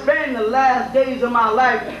not going to spend the last days of my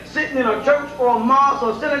life sitting in a church or a mosque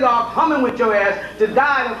or synagogue humming with your ass to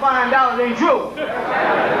die to find out it ain't true.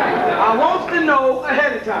 I want to know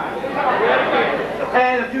ahead of time.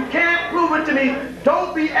 And if you can't prove it to me,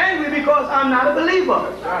 don't be angry because I'm not a believer.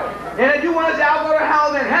 And if you want to say, I'll go to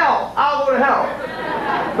hell, then hell, I'll go to hell.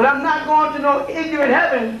 But I'm not going to no ignorant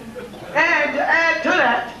heaven. And to add to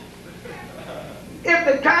that, if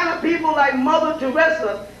the kind of people like Mother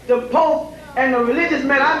Teresa, the Pope, and the religious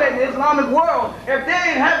men I met in the Islamic world, if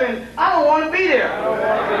they're in heaven, I don't want to be there.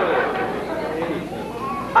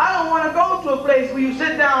 I don't want to go to a place where you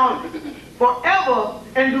sit down forever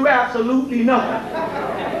and do absolutely nothing.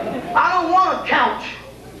 I don't want a couch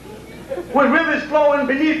with rivers flowing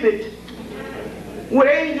beneath it, with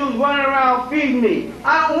angels running around feeding me.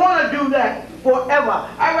 I don't want to do that forever.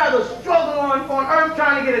 I'd rather struggle on earth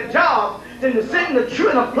trying to get a job than to sit in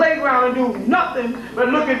a playground and do nothing but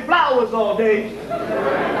look at flowers all day.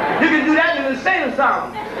 You can do that in an insane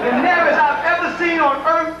asylum. The nearest I've ever seen on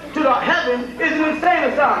earth to the heaven is an insane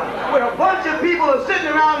asylum, where a bunch of people are sitting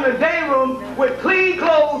around in the day room with clean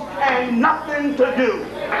clothes and nothing to do.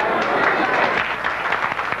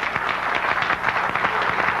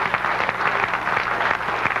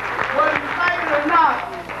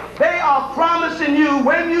 are promising you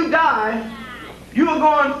when you die, you are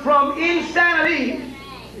going from insanity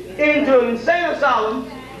into an insane asylum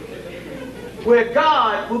where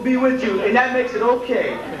God will be with you, and that makes it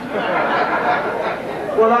okay.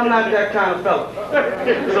 Well, I'm not that kind of fellow.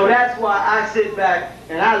 So that's why I sit back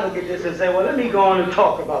and I look at this and say, well, let me go on and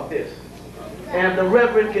talk about this. And if the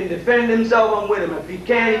Reverend can defend himself, I'm with him. If he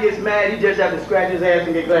can't, he gets mad, he just has to scratch his ass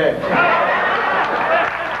and get glad.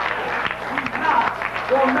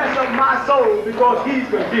 Gonna mess up my soul because he's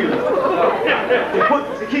confused.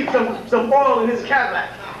 to keep some oil in his Cadillac.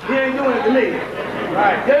 He ain't doing it to me.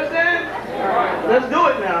 Right. You understand? Let's do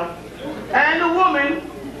it now. And the woman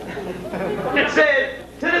said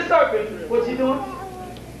to the serpent, what's she doing?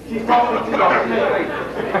 She's talking to the snake.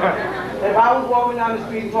 If I was walking down the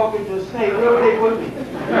street talking to a snake, where would they put me?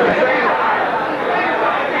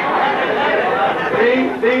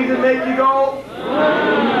 Things that make you go.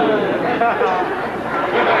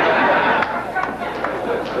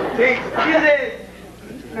 She said,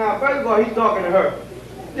 now first of all, he's talking to her.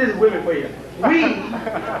 This is women for you. We,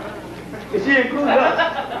 and she includes us.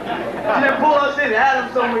 She didn't pull us in,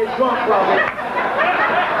 Adam somewhere drunk probably.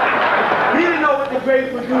 He didn't know what the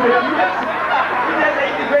grapes would do to him. He just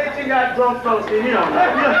ate the grapes and got drunk, fell asleep. You know,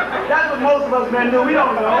 that's what most of us men do. We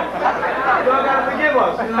don't know. Y'all gotta forgive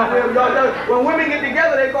us. You know, when women get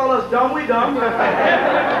together, they call us dumb. We dumb.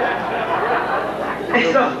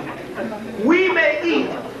 And so, we may eat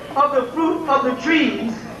of the fruit of the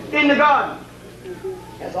trees in the garden.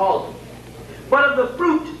 That's all. But of the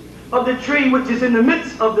fruit of the tree which is in the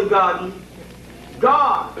midst of the garden,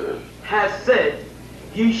 God has said,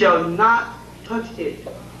 ye shall not touch it,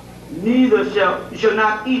 neither shall you shall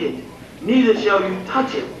not eat it, neither shall you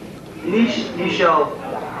touch it, lest ye shall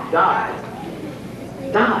die.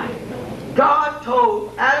 Die. God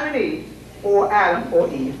told Adam and Eve, or Adam or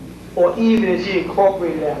Eve, or even as she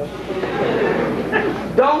incorporated Adam,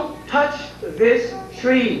 don't touch this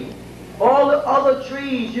tree. All the other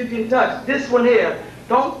trees you can touch. This one here,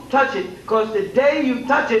 don't touch it, because the day you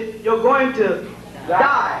touch it, you're going to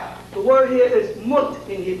die. The word here is mut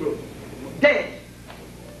in Hebrew. Dead.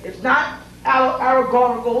 It's not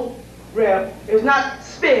allegorical, real. It's not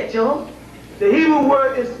spiritual. The Hebrew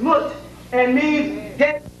word is mut and means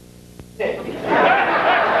dead. Dead. It means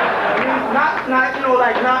not, you know,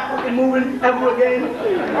 like not fucking moving ever again.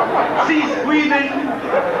 Cease breathing.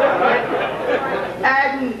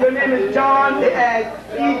 Add, your name is John, they add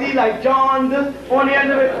ED like John on the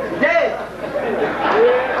end of it. Dead.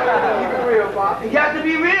 You got to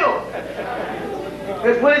be real.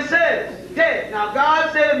 That's what it says. Dead. Now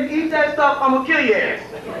God said if you eat that stuff, I'm going to kill your ass.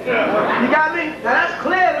 You got me? Now that's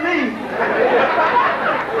clear to me.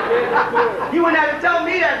 You wouldn't have to tell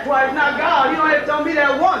me that twice, not God. You don't have to tell me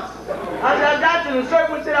that once. I said, I got you. And the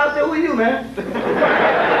serpent said, I said, who are you, man?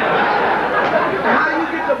 How do you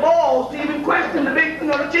get the balls to even question the big,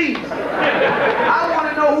 the cheese? I want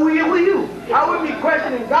to know who are you? I wouldn't be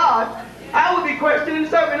questioning God. I would be questioning the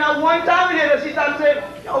serpent. Now one time in here, she started saying,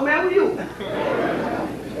 yo, man, who are you?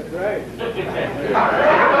 That's right.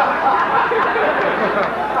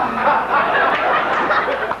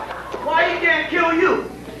 Why he can't kill you?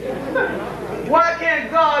 Why can't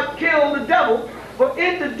God kill the devil for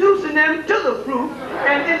introducing them to the fruit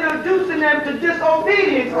and introducing them to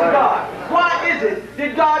disobedience to God? Why is it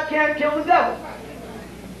that God can't kill the devil?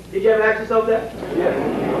 Did you ever ask yourself that? Yeah.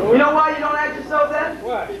 You know why you don't ask yourself that?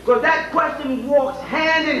 Why? Because that question walks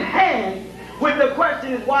hand in hand with the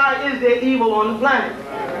question is why is there evil on the planet?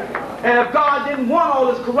 And if God didn't want all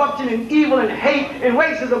this corruption and evil and hate and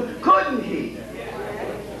racism, couldn't he?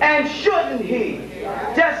 And shouldn't he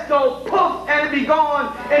just go poof and it be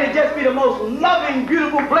gone and it just be the most loving,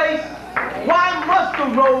 beautiful place? Why must the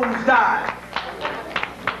rose die?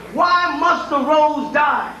 Why must the rose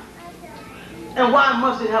die? And why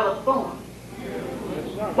must it have a thorn?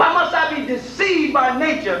 Why must I be deceived by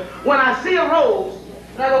nature when I see a rose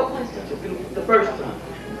and I go, oh, that's such a beautiful, the first time.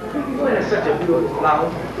 Oh, that's such a beautiful flower.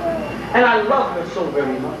 And I love her so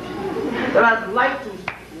very much that I'd like to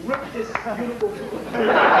rip this beautiful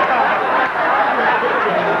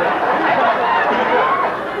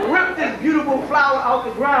rip this beautiful flower out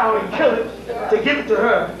the ground and kill it to give it to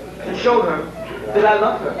her, to show her that I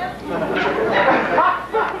love her.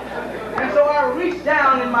 And so I reach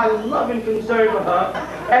down in my loving concern for her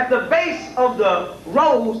at the base of the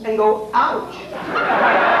rose and go, ouch.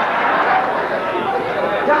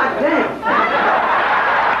 God damn.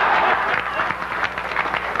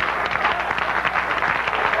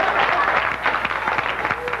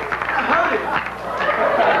 I heard it.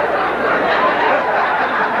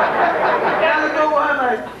 And I look over her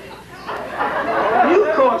like, you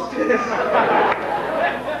caused this.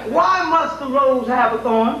 Why the rose have a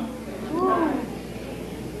thorn?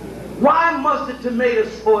 Why must the tomato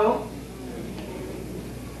spoil?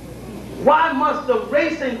 Why must the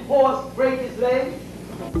racing horse break his leg?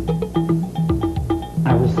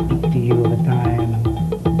 I will speak to you of a time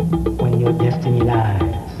when your destiny lies.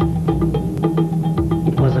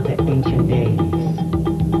 It was of the ancient days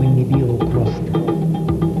when Nibiru crossed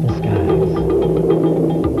the skies.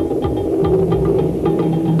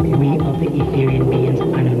 We of the Etherian beings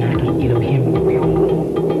Anunnaki Elohim,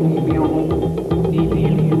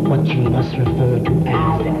 what you must refer to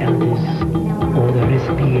as the elders or the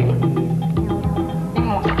recipient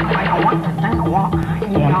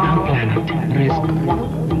on our planet, Risk,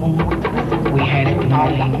 we had a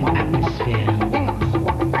gnawing atmosphere.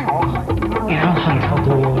 In our hunt for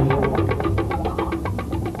gold,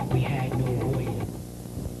 we had no void.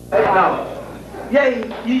 Now, yea,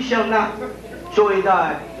 ye shall not surely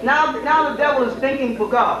die. Now the devil is thinking for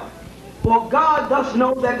God. For God does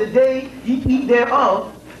know that the day ye eat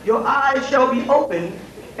thereof, your eyes shall be opened,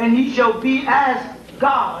 and ye shall be as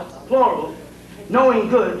gods, plural, knowing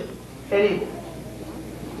good and evil.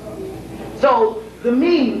 So the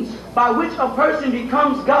means by which a person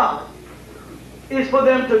becomes God is for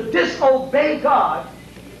them to disobey God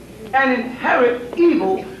and inherit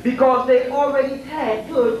evil, because they already had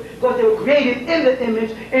good, because they were created in the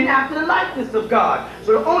image and after the likeness of God.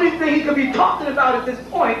 So the only thing he could be talking about at this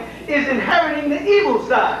point is inheriting the evil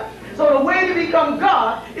side. So the way to become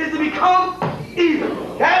God is to become evil.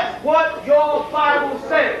 That's what your Bible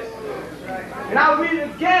says. And I'll read it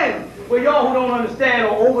again for y'all who don't understand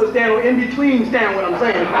or overstand or in between stand what I'm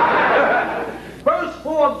saying. Verse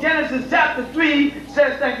 4 of Genesis chapter 3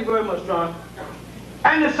 says, thank you very much, John.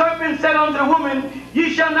 And the serpent said unto the woman, ye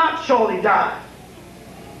shall not surely die.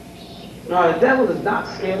 No, the devil is not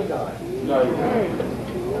scared of God.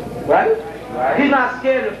 Right? He's not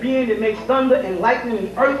scared of the being that makes thunder and lightning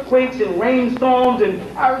and earthquakes and rainstorms and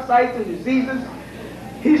parasites and diseases.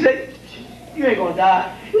 He said, you ain't gonna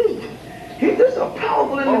die. This is a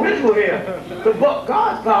powerful individual here. To buck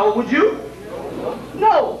God's power, would you?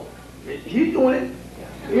 No. He's doing it.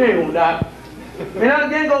 You ain't gonna die. And then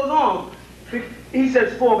again goes on. He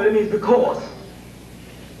says for, but it means because.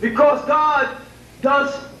 Because God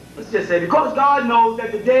does, let's just say, because God knows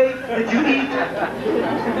that the day that you eat,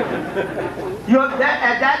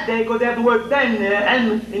 at that day, because they have the word then there,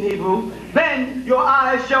 and in Hebrew, then your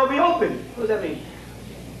eyes shall be open. What does that mean?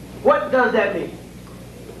 What does that mean?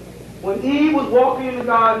 When Eve was walking in the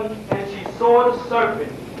garden and she saw the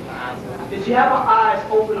serpent, did she have her eyes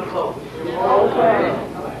open or closed? Open.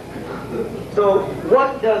 So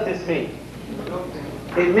what does this mean?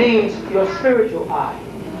 It means your spiritual eye.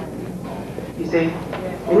 You see?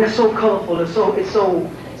 And it's so colorful, it's so you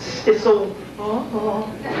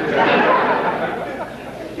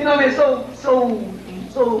know what I mean,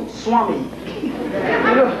 so swami. You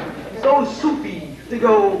know, so soupy to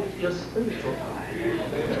go your spiritual eye.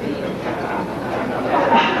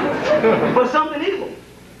 For something evil.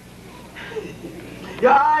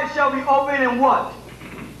 Your eyes shall be open and what?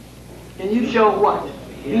 And you shall what?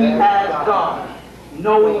 Be as God,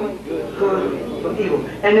 knowing good from evil.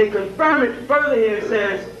 And they confirm it further here. It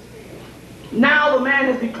says, now the man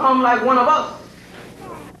has become like one of us,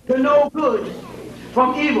 to know good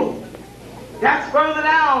from evil. That's further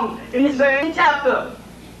down in the same chapter,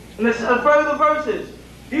 in the further verses.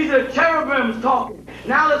 These are cherubims talking.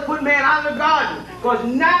 Now let's put man out of the garden, because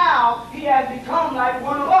now he has become like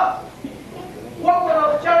one of us. What were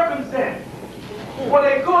those cherubims then? Were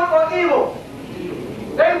they good or evil?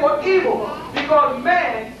 They were evil, because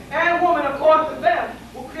man and woman, according to them,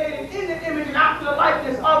 were created in the image and after the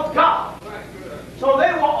likeness of God. So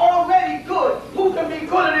they were already good. Who can be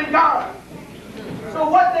gooder than God? So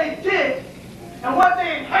what they did and what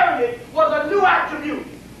they inherited was a new attribute,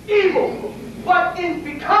 evil. But in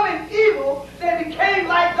becoming evil, they became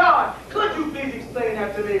like God. Could you please explain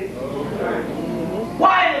that to me?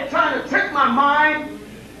 Why are they trying to trick my mind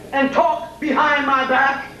and talk behind my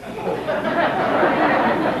back?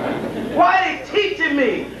 Why are they teaching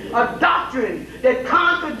me a doctrine that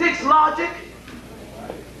contradicts logic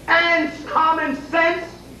and common sense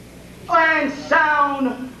and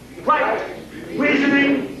sound right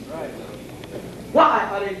reasoning? Why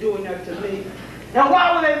are they doing that to me? And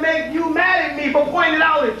why would they make you mad at me for pointing it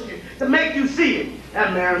out at you, to make you see it?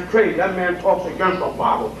 That man's crazy. That man talks against the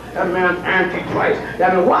Bible. That man's antichrist.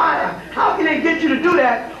 That man, why? How can they get you to do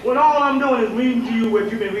that when all I'm doing is reading to you what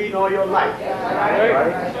you've been reading all your life?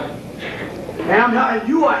 Right? And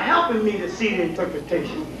you are helping me to see the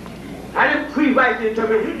interpretation. I didn't pre-write the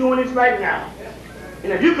interpretation. You're doing this right now.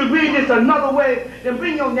 And if you could read this another way, then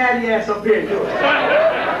bring your natty ass up here and do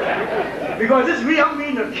it. Because I'm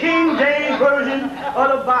reading the King James Version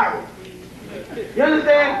of the Bible. You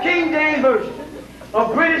understand? King James Version.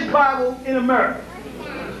 A British Bible in America.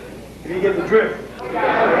 If you get the drift.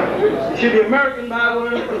 It should be American Bible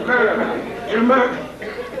in America. In America.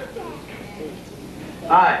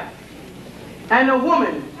 Alright. And the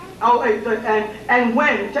woman, and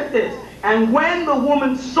when, check this, and when the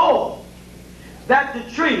woman saw that the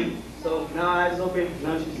tree, so now eyes open,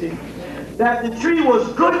 now she sees, that the tree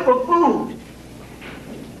was good for food,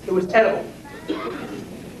 it was edible.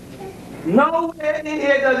 Nowhere in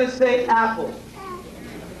here does it say apple.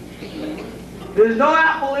 There's no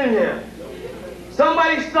apple in here.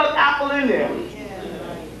 Somebody stuck apple in there.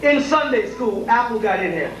 In Sunday school, apple got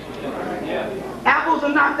in here. Apples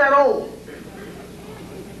are not that old.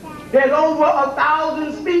 There's over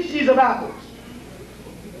 1,000 species of apples.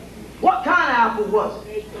 What kind of apple was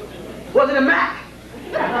it? Was it a Mac?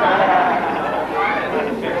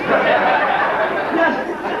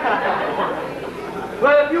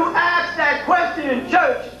 Well, if you ask that question in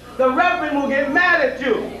church, the reverend will get mad at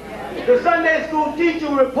you. The Sunday school teacher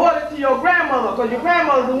will report it to your grandmother, because your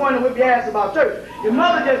grandmother's the one that whip your ass about church. Your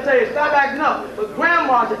mother just says, stop acting up. But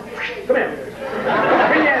grandma says, come here.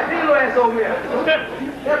 Bring your little ass over here. Don't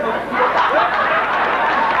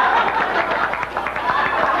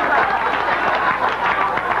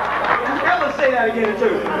ever say that again in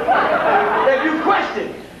church. If you question,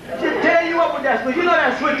 she'll tear you up with that switch. You know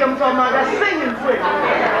that switch I'm talking about, that singing switch.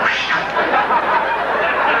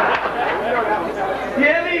 You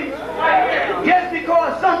hear me? Just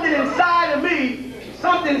because something inside of me,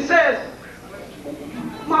 something says,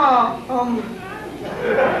 Ma,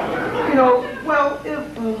 you know, well,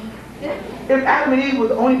 if Adam and Eve were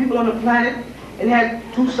the only people on the planet and they had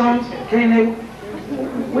 2 sons, Cain and Abel,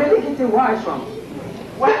 where did they get their wives from?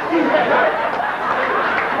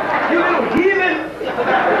 You little heathen,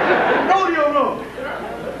 go to your room.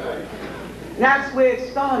 That's where it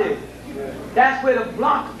started. That's where the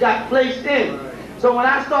block got placed in. So when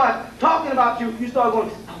I start talking about you, you start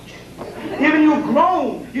going, ouch. Even you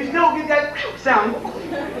grown, you still get that sound.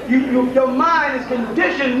 Your mind is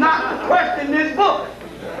conditioned not to question this book.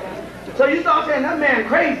 So you start saying, that man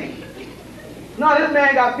crazy. No, this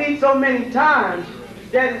man got beat so many times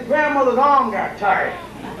that his grandmother's arm got tired.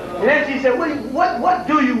 And then she said, what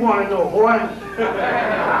do you want to know, boy? I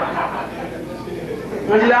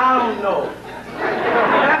said, I don't know.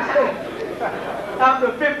 And I said,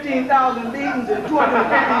 after 15,000 beatings and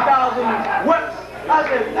 250,000 whips, I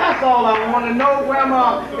said, that's all I want to know,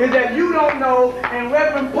 Grandma, is that you don't know and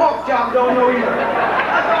Reverend Porkchop don't know either.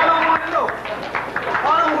 That's all I want to know.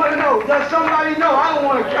 All I want to know, does somebody know? I don't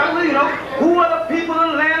want to, you know, who are the people in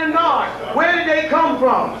the land of Nod? Where did they come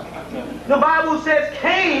from? The Bible says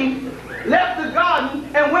Cain left the garden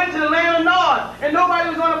and went to the land of Nod, and nobody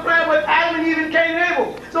was on the planet but Adam and Eve and Cain and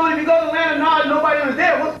Abel. So if you go to the land of Nod and nobody was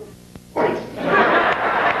there, what's the point?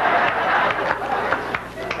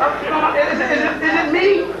 Is it me?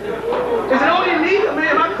 Is it only me? I mean,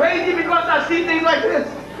 am I crazy because I see things like this?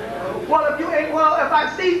 Well, if I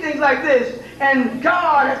see things like this, and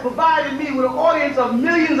God has provided me with an audience of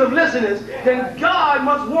millions of listeners, then God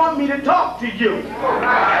must want me to talk to you. He must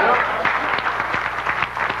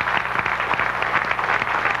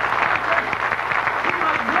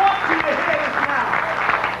want you to hear this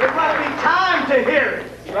now. It must be time to hear it.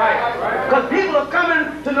 Because people are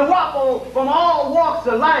coming to Nawapo from all walks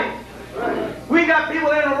of life. We got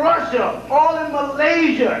people in Russia, all in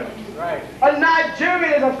Malaysia. In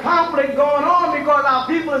Nigeria, there's a conflict going on because our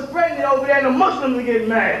people are spreading it over there and the Muslims are getting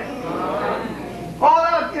mad. All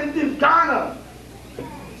out in Ghana,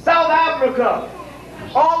 South Africa,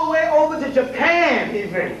 all the way over to Japan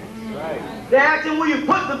even. They're asking, will you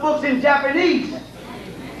put the books in Japanese?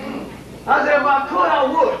 I said, if I could, I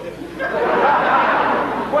would.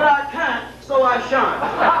 But I can't, so I shan't.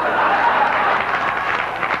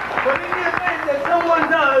 But in the event that someone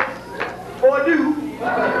does, or do,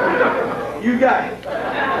 you got it.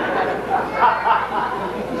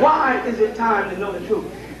 Why is it time to know the truth?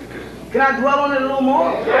 Can I dwell on it a little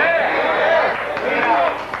more?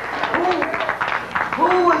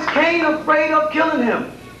 Who was Cain afraid of killing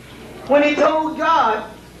him? When he told God,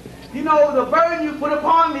 you know, the burden you put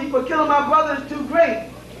upon me for killing my brother is too great.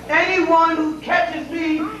 Anyone who catches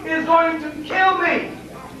me is going to kill me.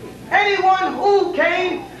 Anyone who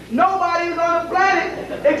came, nobody is on the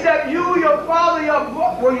planet except you, your father, your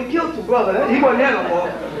brother. Well, you killed your brother. He wasn't there no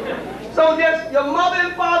more. So just your mother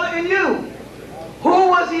and father and you. Who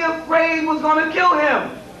was he afraid was going to kill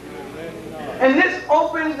him? And this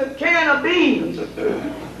opens the can of beans to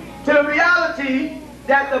the reality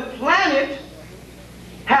that the planet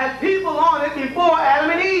had people on it before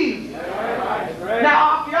Adam and Eve.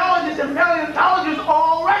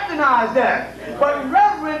 recognize that. But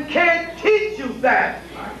Reverend can't teach you that,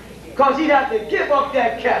 because he'd have to give up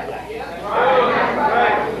that Cadillac.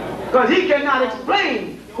 Because he cannot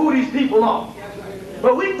explain who these people are.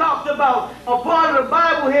 But we talked about a part of the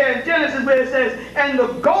Bible here in Genesis where it says, and the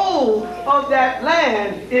gold of that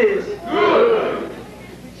land is good.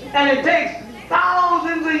 And it takes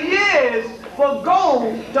thousands of years for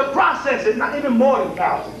gold to process it, not even more than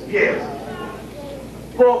thousands of years,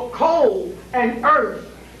 for coal and earth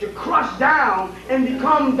to crush down and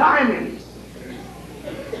become diamonds.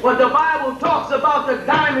 But the Bible talks about the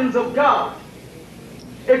diamonds of God.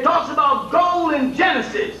 It talks about gold in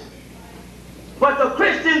Genesis. But the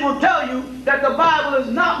Christians will tell you that the Bible is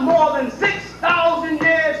not more than 6,000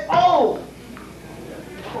 years old,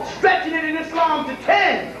 stretching it in Islam to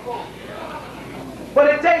 10.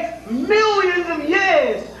 But it takes millions of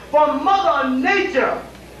years for Mother Nature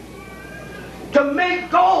to make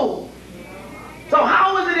gold. So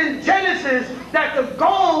how is it in Genesis that the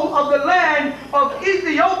gold of the land of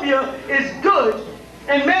Ethiopia is good,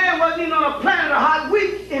 and man wasn't even on a planet a hot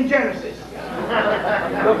week in Genesis?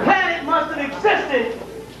 The planet must have existed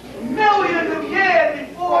millions of years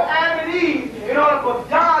before Adam and Eve in order for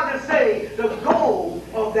God to say the gold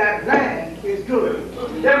of that land is good.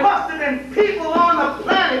 There must have been people on the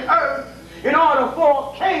planet Earth in order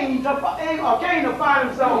for Cain to find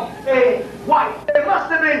himself a wife. There must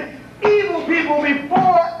have been evil people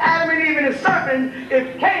before Adam and Eve and the serpent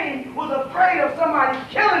if Cain was afraid of somebody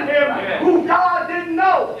killing him who God didn't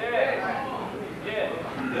know.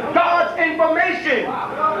 God's information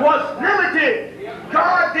was limited.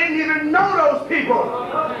 God didn't even know those people.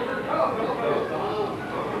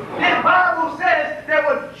 This Bible says there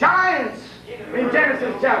were giants in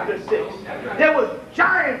Genesis chapter 6. There were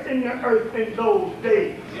giants in the earth in those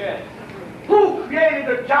days. Who created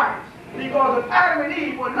the giants? Because if Adam and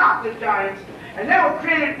Eve were not the giants, and they were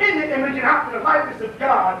created in the image and after the likeness of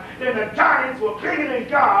God, then the giants were bigger than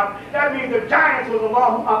God. That means the giants was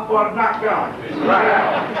Allahu Akbar, not God.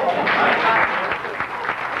 Right.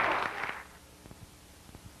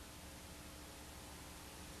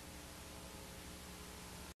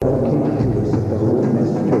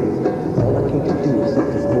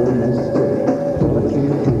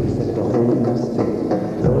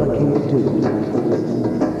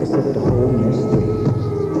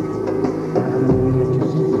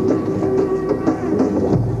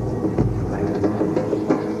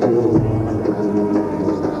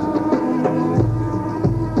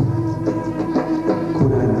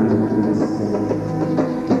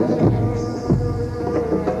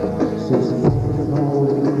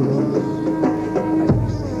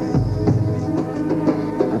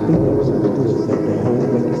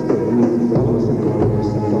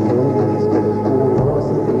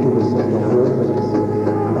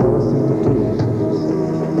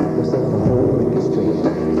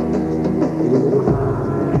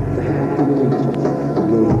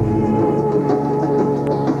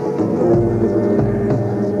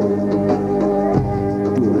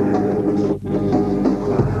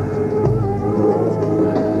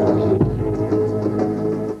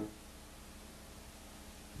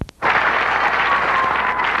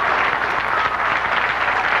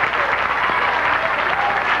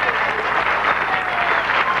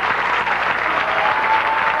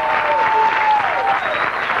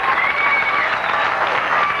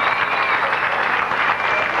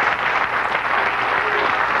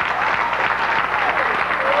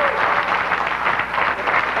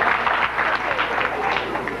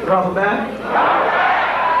 Brother back?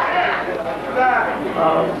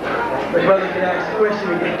 The brother can ask the question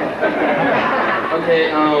again. Okay,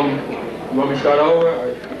 you want me to start over? Or?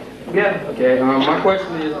 Yeah. Okay, my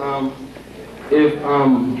question is, if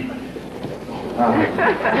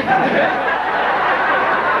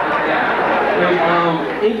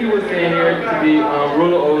Inky was saying here to be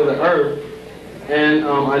ruler over the earth, and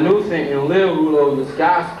I knew saying and live ruler over the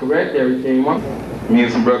skies, correct everything. Me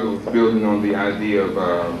and some brothers was building on the idea of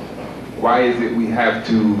why is it we have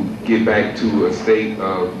to get back to a state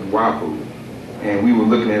of Wapu, and we were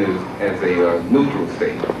looking at it as a neutral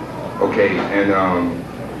state. Okay, and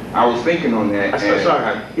I was thinking on that.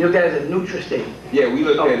 Sorry, you looked at it as a neutral state. Yeah, we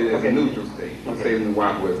looked at it as a neutral state. We say in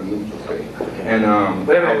Wapu as a neutral state. Okay. And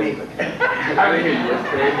whatever that means. I didn't hear you.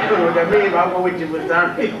 I don't know what that means, but I'll go with you with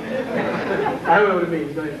time. I don't know what it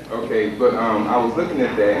means. Go ahead. Okay, but I was looking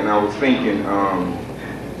at that and I was thinking,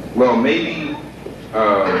 well, maybe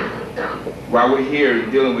while we're here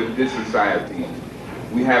dealing with this society,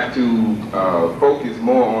 we have to focus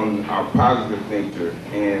more on our positive nature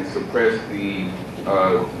and suppress the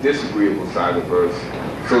disagreeable side of us,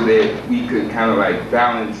 so that we could kind of like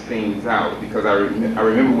balance things out. Because I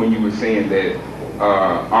remember when you were saying that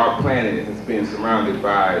our planet has been surrounded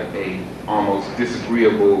by a almost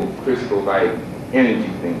disagreeable crystal-like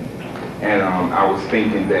energy thing, and I was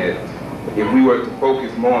thinking that if we were to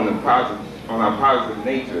focus more on our positive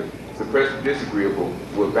nature, suppress the disagreeable,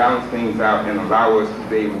 will balance things out and allow us to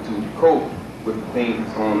be able to cope with the things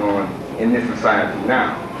that's going on in this society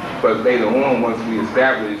now. But later on, once we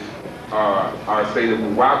establish our state of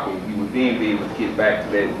Uwapu, we would then be able to get back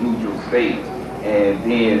to that neutral state and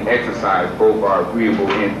then exercise both our agreeable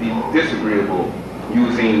and disagreeable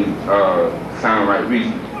using sound right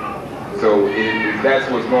reasoning. So if that's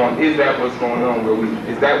what's going on, is that what's going on?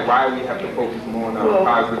 Is that why we have to focus more on our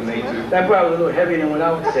positive nature? That probably was a little heavier than what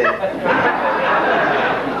I would say.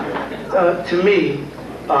 To me,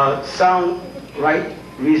 sound right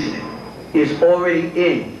reasoning is already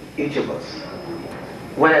in each of us.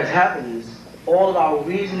 What has happened is all of our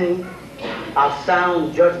reasoning, our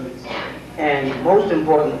sound judgments, and most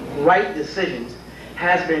important, right decisions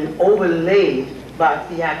has been overlaid by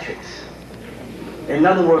theatrics. In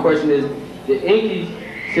other words, the question is, the Inky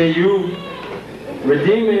see you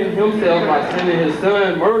redeeming himself by sending his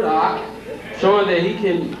son Murdoch, showing that he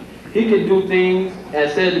can do things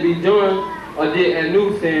as said to be done, or did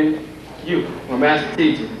Anu send you, my master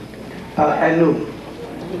teacher?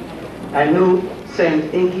 Anu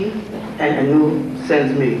sends Inky, and Anu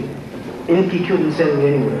sends me. Inky couldn't send me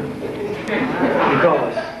anywhere.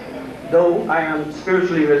 Because though I am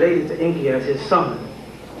spiritually related to Inky as his son,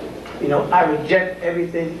 you know, I reject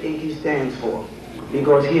everything Inky stands for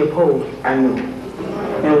because he opposed Anu.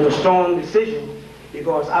 And it was a strong decision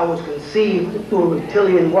because I was conceived through a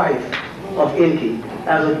reptilian wife of Inky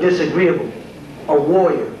as a disagreeable, a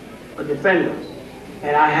warrior, a defender.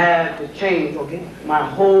 And I had to change, okay, my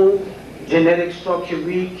whole genetic structure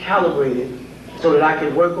recalibrated so that I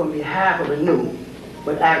could work on behalf of Anu,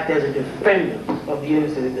 but act as a defender of the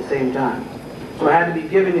innocent at the same time. So I had to be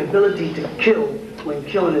given the ability to kill when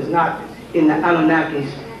killing is not in the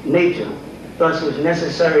Anunnaki's nature. Thus it was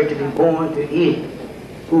necessary to be born to Eve,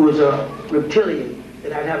 who was a reptilian,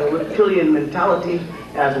 that I'd have a reptilian mentality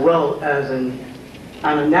as well as an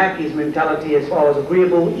Anunnaki's mentality as far as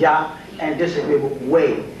agreeable, ya, and disagreeable,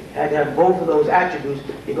 way. I had to have both of those attributes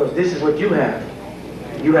because this is what you have.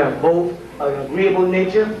 You have both an agreeable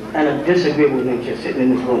nature and a disagreeable nature sitting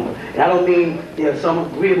in this room. And I don't mean there are some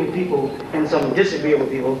agreeable people and some disagreeable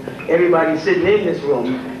people. Everybody sitting in this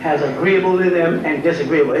room has agreeable in them and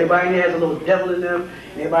disagreeable. Everybody in there has a little devil in them,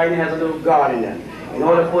 and everybody in there has a little God in them. In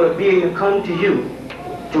order for the being to come to you,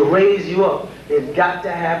 to raise you up, they've got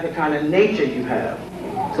to have the kind of nature you have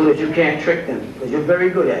so that you can't trick them, because you're very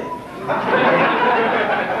good at it.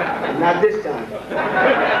 Not this time.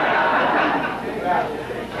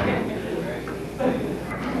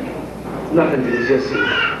 Nothing to this, just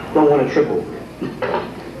don't want to triple.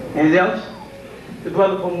 Anything else? The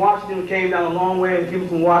brother from Washington came down a long way, and people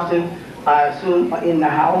from Washington, I assume, are in the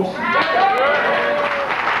house.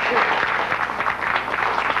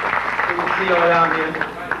 Good to see y'all down here.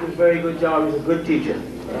 He did a very good job. He's a good teacher.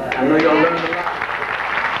 I know y'all learned a lot.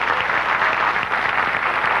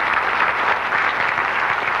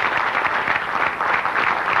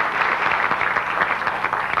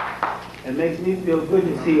 It makes me feel good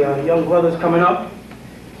to see young brothers coming up,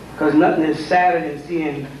 because nothing is sadder than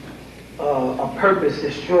seeing a purpose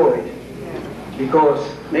destroyed, because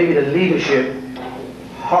maybe the leadership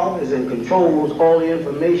harbors and controls all the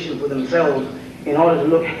information for themselves in order to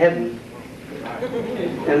look heavy.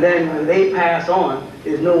 And then when they pass on,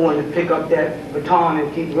 there's no one to pick up that baton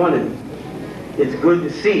and keep running. It's good to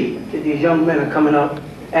see that these young men are coming up,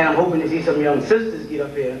 and I'm hoping to see some young sisters get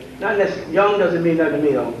up here. Not necessarily, young doesn't mean nothing to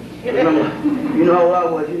me though. Remember, you know how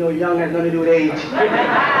I was, you know young has nothing to do with age.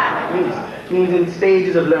 It means in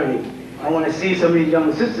stages of learning. I want to see some of these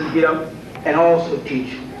young sisters get up and also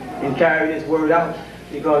teach and carry this word out,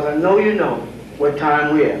 because I know you know what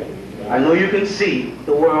time we're in. I know you can see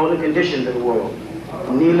the world and conditions of the world.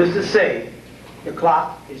 Needless to say, the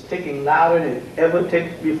clock is ticking louder than it ever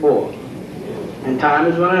ticked before. And time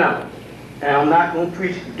is running out. And I'm not going to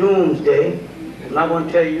preach doomsday. I'm not going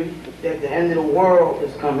to tell you that the end of the world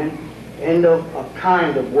is coming. The end of a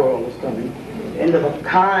kind of world is coming. The end of a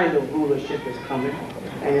kind of rulership is coming.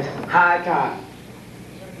 And it's high time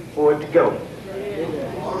for it to go.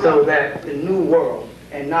 So that the new world,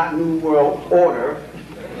 and not new world order,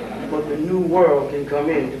 but the new world can come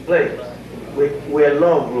into play where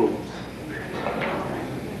love rules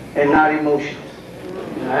and not emotions.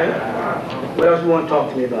 All right? What else you want to talk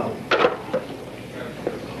to me about?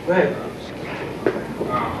 Go ahead.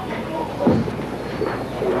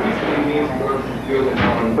 Recently means words building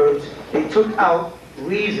on words, they took out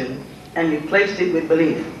reason and replaced it with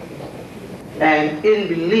belief. And in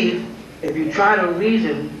belief, if you try to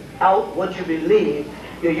reason out what you believe,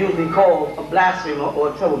 you're usually called a blasphemer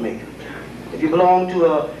or a troublemaker. If you belong to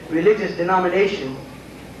a religious denomination,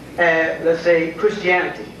 let's say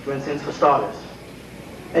Christianity, for instance, for starters,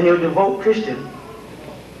 and you're a devout Christian,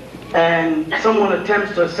 and someone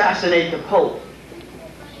attempts to assassinate the Pope,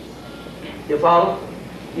 you follow?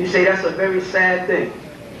 You say that's a very sad thing.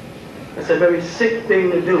 That's a very sick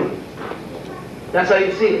thing to do. That's how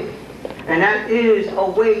you see it. And that is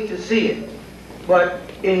a way to see it. But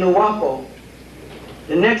in Nuwapo,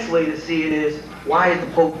 the next way to see it is, why is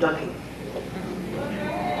the Pope ducking?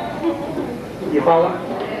 You follow?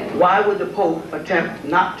 Why would the Pope attempt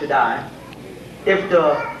not to die if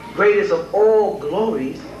the greatest of all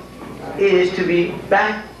glories is to be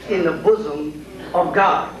back in the bosom of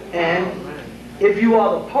God? And if you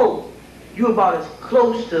are the Pope, you're about as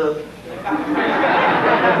close to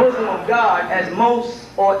the bosom of God as most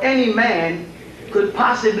or any man could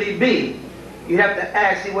possibly be. You have to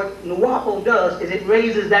ask, see, what Nuwapo does is it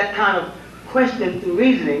raises that kind of question through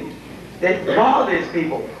reasoning that bothers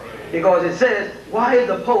people. Because it says, why is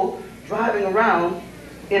the Pope driving around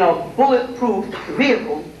in a bulletproof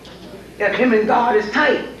vehicle if him and God is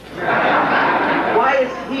tight? Why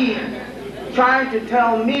is he trying to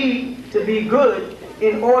tell me to be good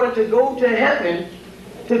in order to go to heaven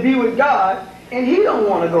to be with God, and he don't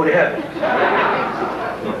want to go to heaven?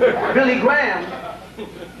 Billy Graham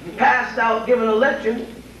passed out giving a lecture,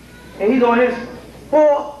 and he's on his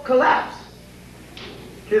fourth collapse.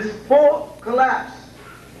 His fourth collapse.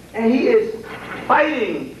 And he is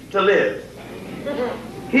fighting to live.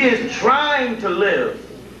 He is trying to live.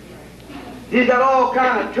 He's got all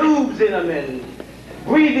kinds of tubes in him and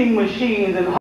breathing machines and